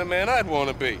 the kind of man I'd want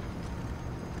to be.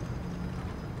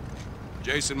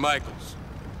 Jason Michaels.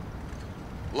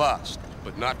 Lost,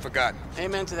 but not forgotten.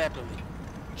 Amen to that, Billy.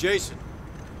 Jason.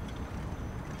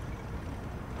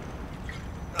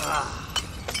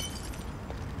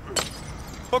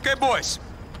 Okay, boys.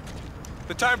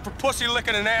 The time for pussy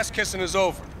licking and ass kissing is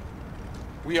over.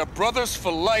 We are brothers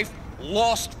for life,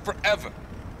 lost forever.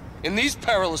 In these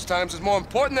perilous times, it's more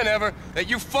important than ever that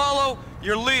you follow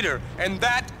your leader, and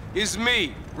that is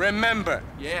me. Remember.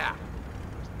 Yeah.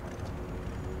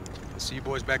 I'll see you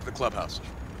boys back at the clubhouse.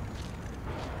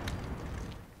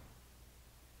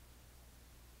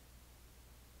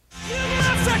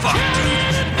 Fuck,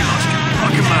 dude. You lost your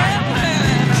fucking mind.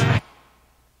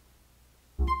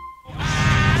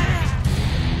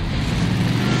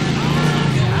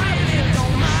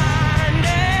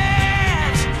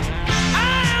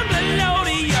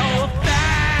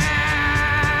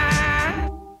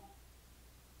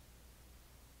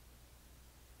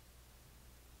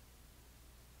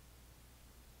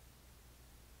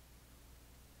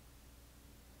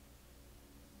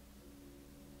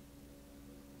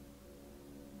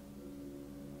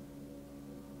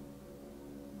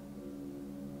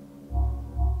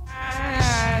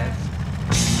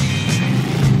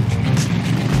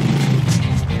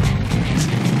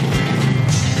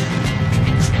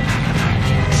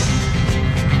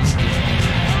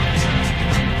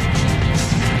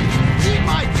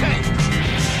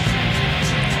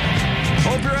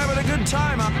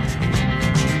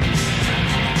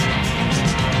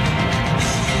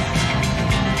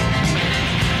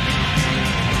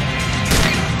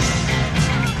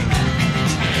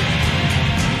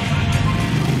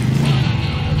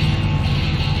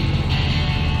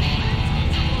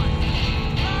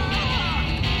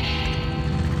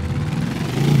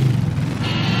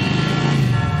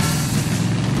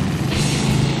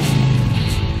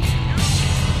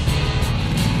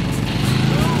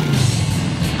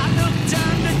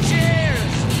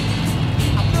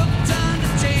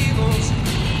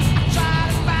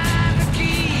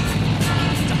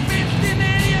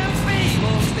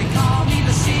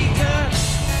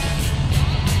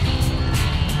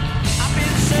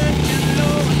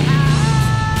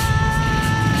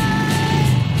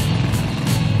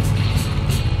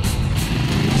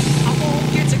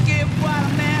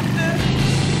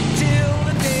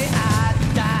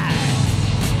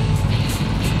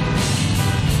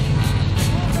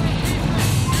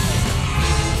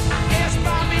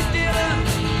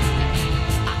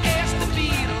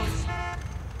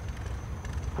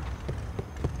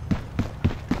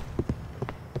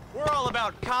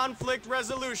 about conflict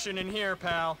resolution in here,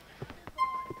 pal.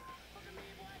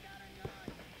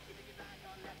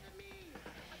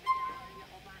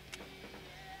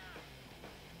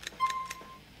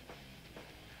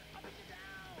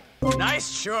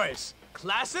 Nice choice.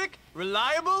 Classic,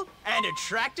 reliable, and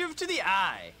attractive to the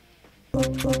eye.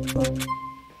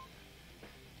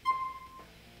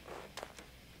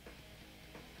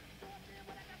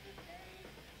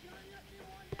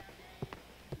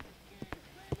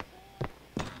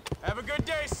 Have a good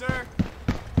day, sir.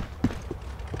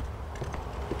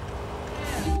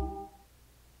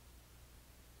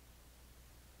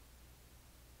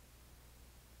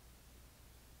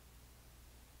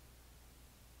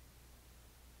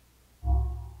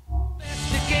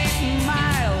 Investigating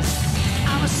miles.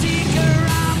 I'm a seeker,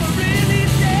 I'm a really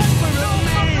desperate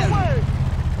man.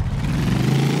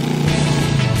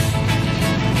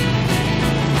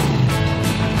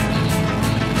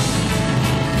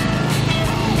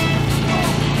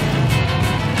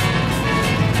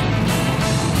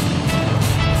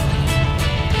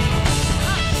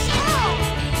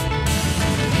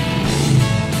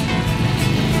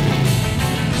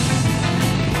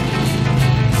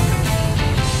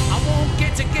 I won't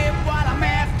get to get what I'm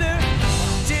after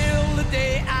till the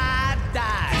day I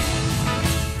die.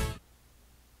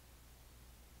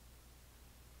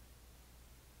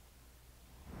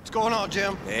 What's going on,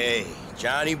 Jim? Hey,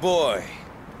 Johnny boy.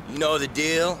 You know the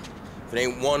deal? If it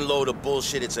ain't one load of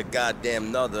bullshit, it's a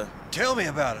goddamn nother. Tell me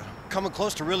about it. I'm coming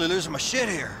close to really losing my shit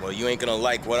here. Well, you ain't gonna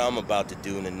like what I'm about to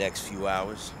do in the next few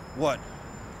hours. What?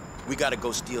 We gotta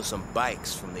go steal some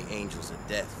bikes from the Angels of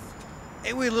Death.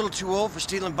 Ain't we a little too old for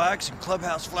stealing bikes and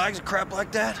clubhouse flags and crap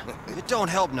like that? It don't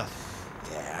help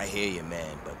nothing. Yeah, I hear you,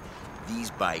 man, but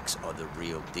these bikes are the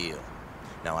real deal.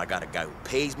 Now, I got a guy who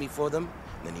pays me for them,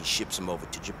 and then he ships them over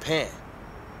to Japan.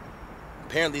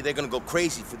 Apparently, they're gonna go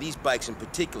crazy for these bikes in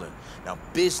particular. Now,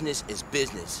 business is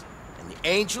business, and the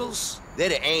Angels, they're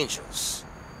the Angels.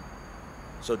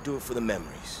 So do it for the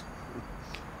memories.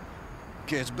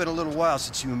 Okay, it's been a little while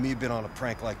since you and me have been on a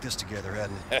prank like this together,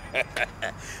 hasn't it?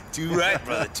 Too right,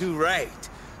 brother, too right.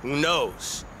 Who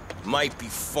knows? Might be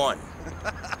fun.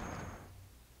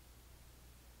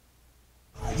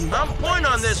 I'm point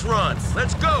on this run.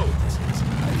 Let's go.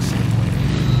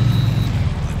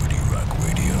 Liberty Rock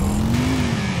Radio.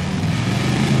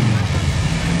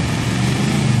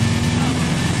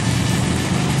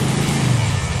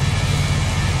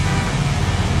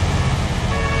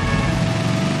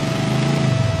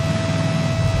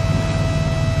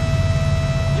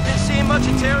 You been seeing much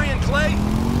of Terry and Clay?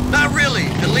 Not really.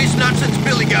 At least not since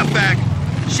Billy got back.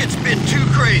 Shit's been too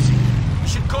crazy. You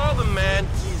should call them, man.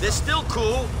 They're still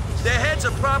cool. Their heads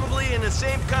are probably in the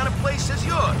same kind of place as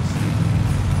yours.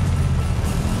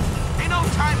 Ain't no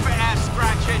time for ass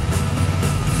scratching.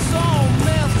 So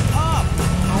messed up.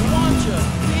 I want you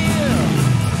here.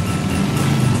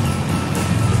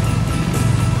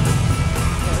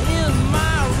 In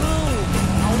my room.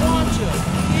 I want you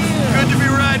here. Good to be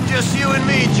riding just you and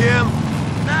me, Jim.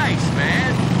 Nice,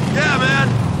 man. Yeah, man.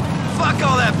 Fuck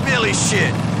all that Billy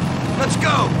shit. Let's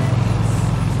go.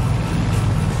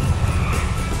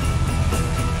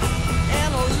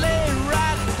 And I'll lay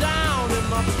right down in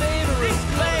my favorite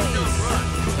place.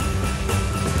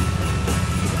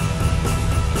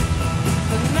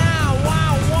 And now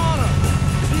I wanna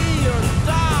be your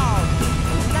dog.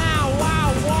 And now I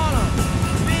wanna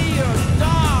be your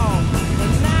dog.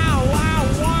 And now I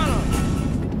wanna.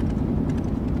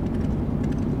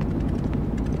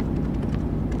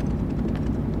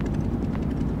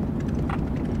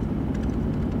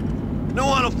 No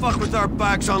one will fuck with our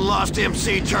bikes on Lost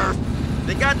MC turf.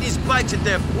 They got these bikes at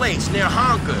their place near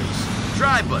Honkers.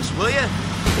 Drive us, will ya?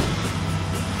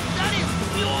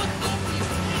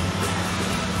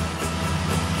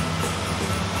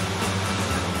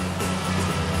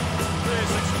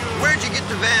 Where'd you get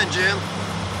the van, Jim?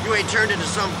 You ain't turned into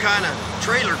some kind of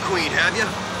trailer queen, have you?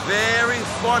 Very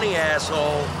funny,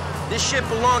 asshole. This shit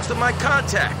belongs to my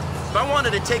contact. If I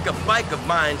wanted to take a bike of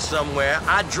mine somewhere,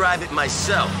 I'd drive it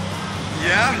myself.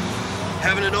 Yeah?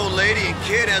 Having an old lady and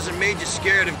kid hasn't made you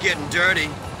scared of getting dirty.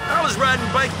 I was riding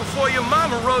bikes before your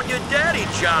mama rode your daddy,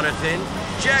 Jonathan.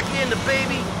 Jackie and the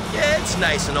baby, yeah, it's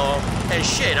nice and all. And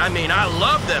shit, I mean, I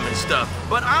love them and stuff,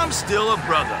 but I'm still a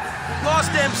brother. Lost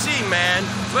MC, man,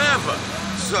 forever.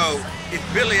 So, if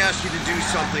Billy asked you to do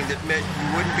something that meant you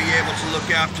wouldn't be able to look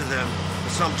after them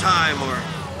for some time, or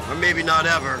maybe not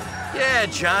ever. Yeah,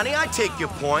 Johnny, I take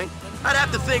your point. I'd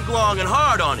have to think long and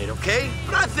hard on it, okay?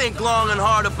 But I think long and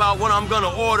hard about what I'm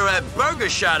gonna order at Burger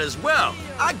Shot as well.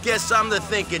 I guess I'm the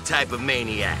thinking type of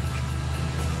maniac.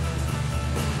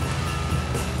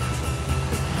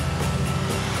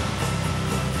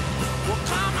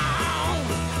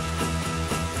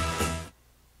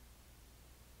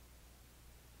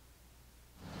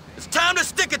 It's time to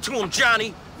stick it to him,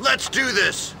 Johnny. Let's do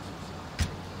this.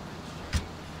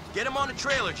 Get him on the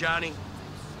trailer, Johnny.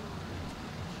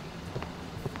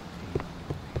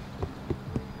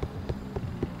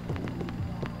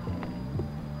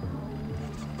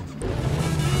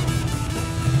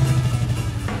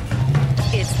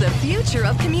 It's the future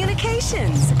of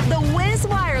communications. The Wiz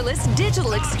Wireless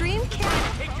Digital Extreme Camera.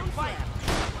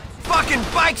 Fucking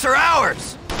bikes are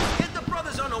ours! Get the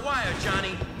brothers on the wire,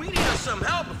 Johnny. We need us some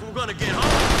help if we're gonna get home.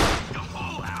 The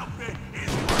whole outfit is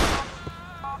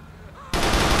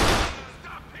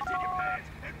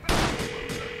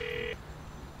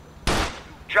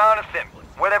Jonathan,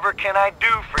 whatever can I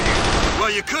do for you? Well,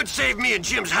 you could save me and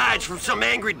Jim's hides from some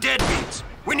angry deadbeats.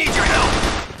 We need your help.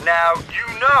 Now,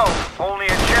 you know, only a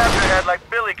chapter head like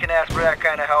Billy can ask for that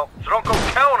kind of help. So don't go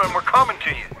telling him we're coming to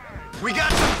you. We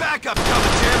got some backup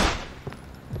coming, Jim.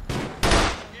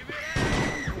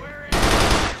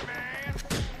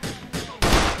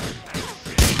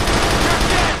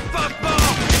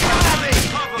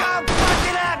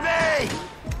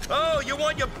 Oh, you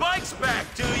want your bikes back,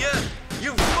 do you?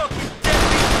 You fucking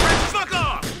deadbeat prick! Fuck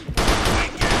off!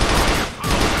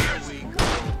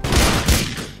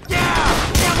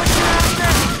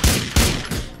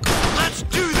 Let's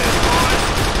do this, boys!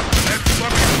 Let's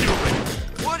fucking do it!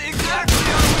 What exactly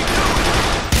are we doing?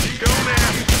 Don't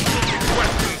ask fucking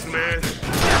questions, man.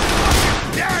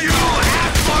 You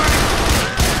half-mark!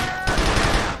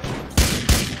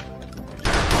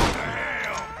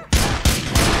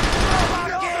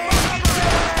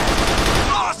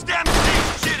 Lost MC,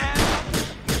 shithead!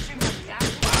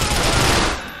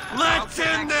 Let's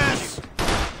end this!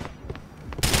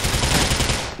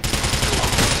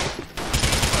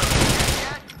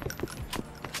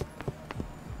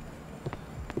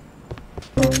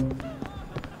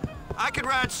 I could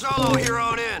ride solo here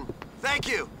on in. Thank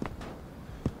you.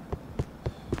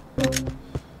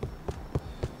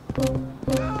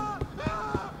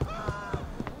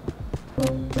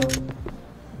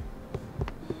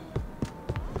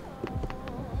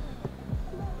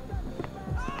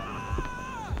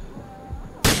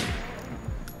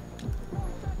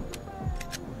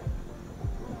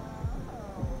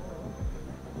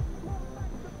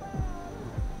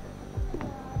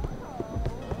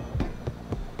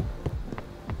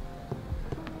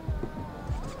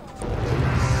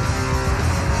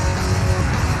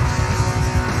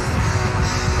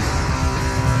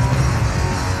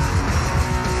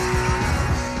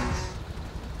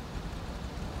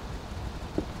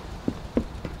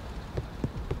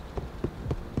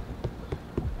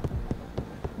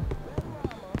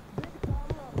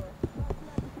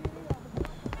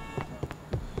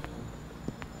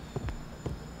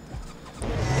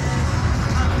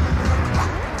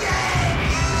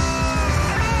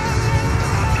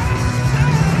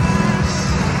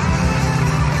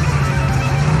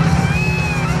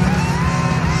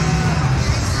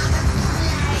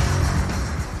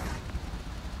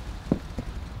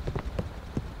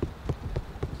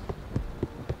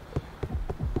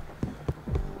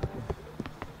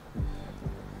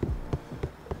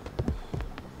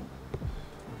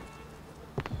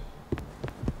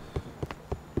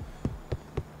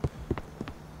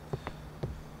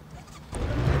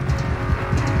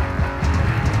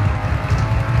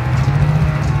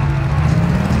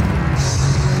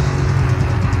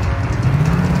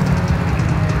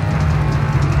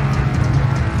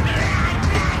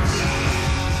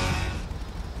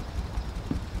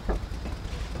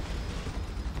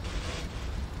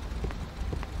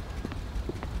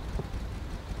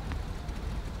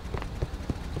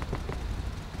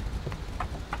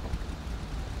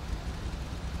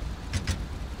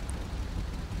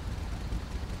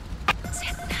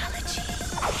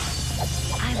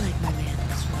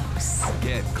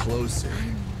 Get closer.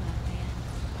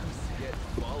 Get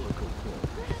follicle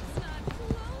core.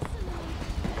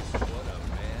 What a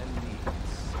man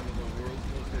needs. Some of the world's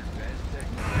most advanced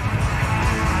technology.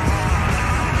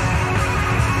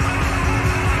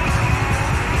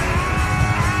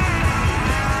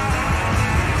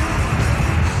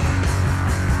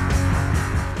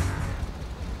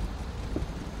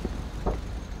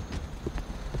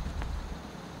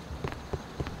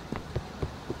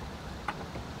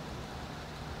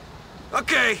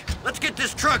 Okay, let's get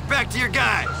this truck back to your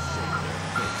guys.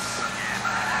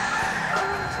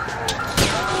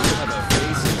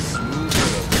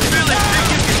 Really think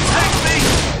you can take me?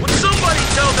 Would somebody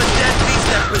tell the deadbeats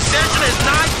that possession is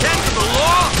 9/10 of the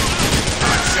law?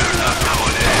 Sure enough,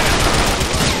 going in.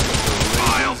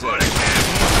 I'll put it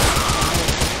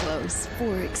Close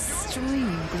for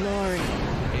extreme glory.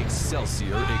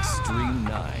 Excelsior Extreme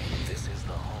 9. This is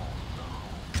the home.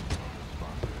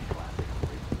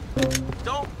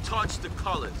 Don't touch the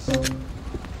colors.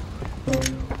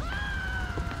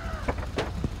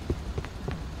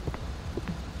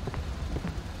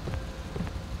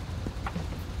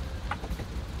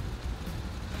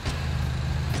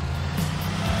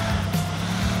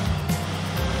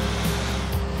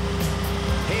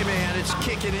 Hey man, it's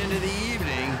kicking into the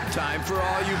evening. Time for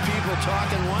all you people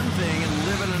talking one thing and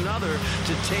living another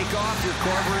to take off your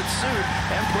corporate suit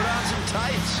and put on some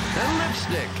tights and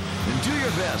lipstick and do your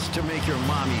best to make your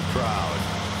mommy proud.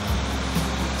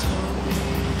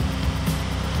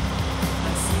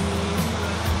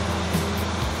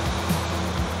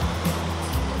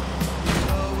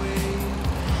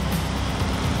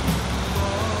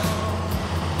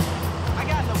 I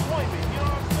got an appointment, you know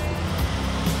what I'm saying?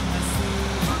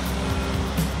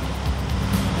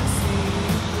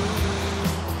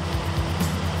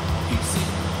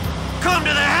 Come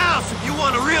to the house if you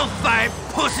want a real fight,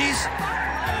 pussies!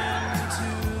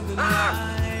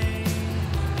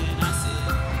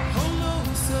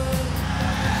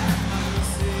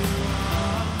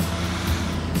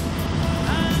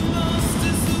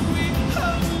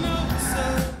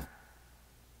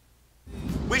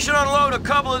 We should unload a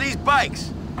couple of these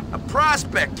bikes. A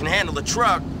prospect can handle the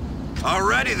truck.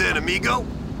 Alrighty then, amigo.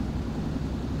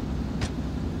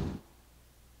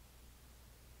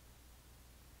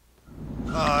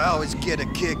 Oh, I always get a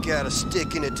kick out of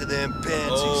sticking it to them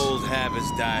pansies. Old habits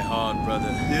die hard,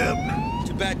 brother. Yep.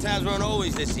 Too bad times weren't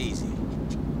always this easy.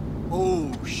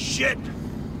 Oh, shit.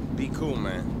 Be cool,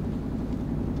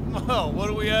 man. Oh, what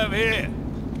do we have here?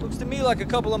 Looks to me like a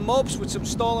couple of mopes with some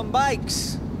stolen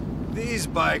bikes. These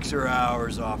bikes are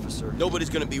ours, officer. Nobody's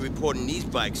gonna be reporting these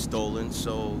bikes stolen,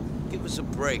 so give us a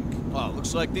break. Oh,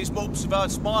 looks like these mopes have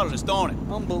outsmarted us, don't it?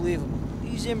 Unbelievable.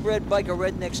 These inbred biker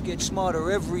rednecks get smarter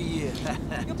every year.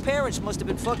 Your parents must have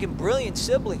been fucking brilliant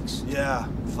siblings. Yeah,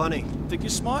 funny. Think you're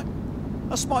smart?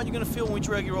 How smart you gonna feel when we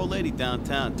drag your old lady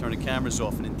downtown, turn the cameras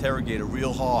off, and interrogate her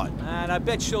real hard? And I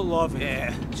bet she'll love it.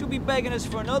 Yeah. She'll be begging us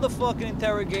for another fucking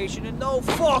interrogation in no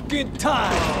fucking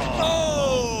time.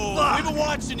 Oh! Fuck. We've been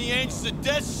watching the Angels of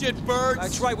Death shit, birds.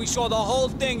 That's right, we saw the whole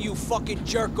thing, you fucking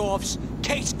jerk-offs.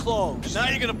 Case closed. And now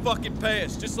you're gonna fucking pay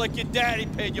us, just like your daddy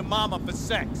paid your mama for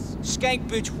sex. Skank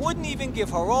bitch wouldn't even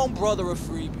give her own brother a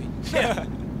freebie. Yeah,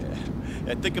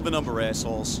 think of a number,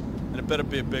 assholes. And it better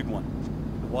be a big one.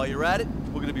 And while you're at it,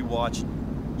 we're gonna be watching.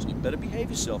 So you better behave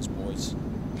yourselves, boys.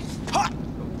 Ha!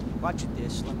 Watch it,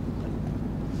 this.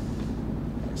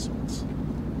 Assholes.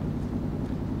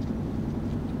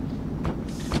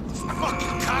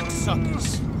 Fucking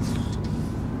cocksuckers.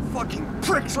 Fucking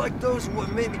pricks like those are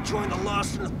what made me join the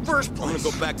Lost in the first place. I'm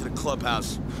gonna go back to the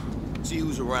clubhouse. See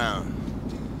who's around.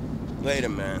 Later,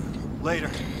 man. Later.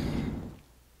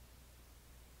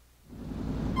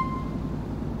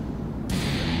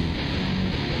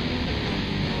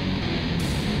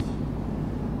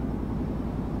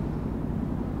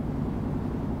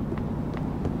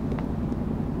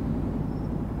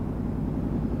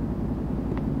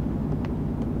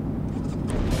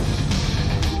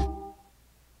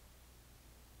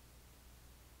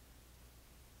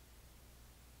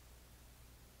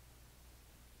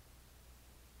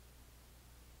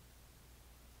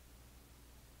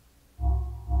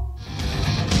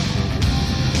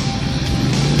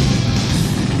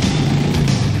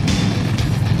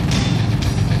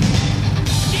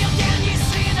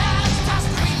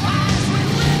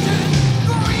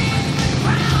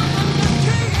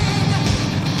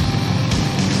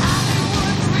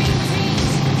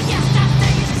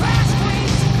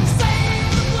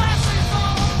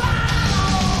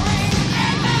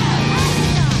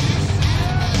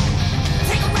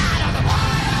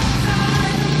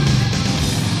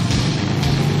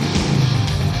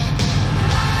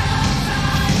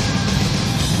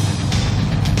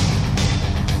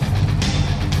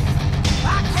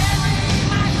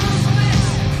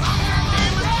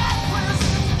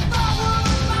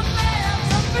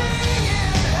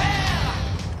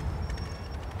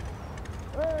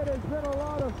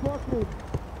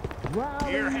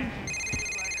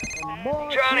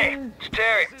 Johnny, it's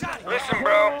Terry. Listen,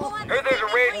 bro. Heard there's a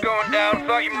race going down.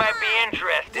 Thought you might be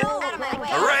interested.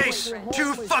 A race?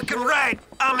 Too fucking right.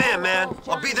 I'm in, man.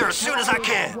 I'll be there as soon as I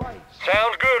can.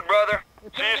 Sounds good, brother.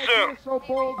 See you soon. So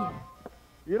bold.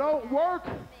 You don't work.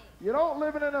 You don't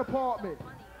live in an apartment.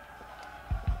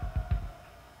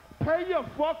 Pay your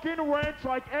fucking rent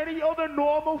like any other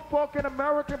normal fucking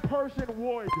American person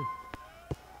would.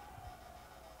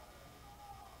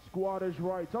 Squatters'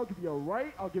 rights. I'll give you a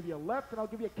right, I'll give you a left, and I'll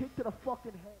give you a kick to the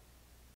fucking head.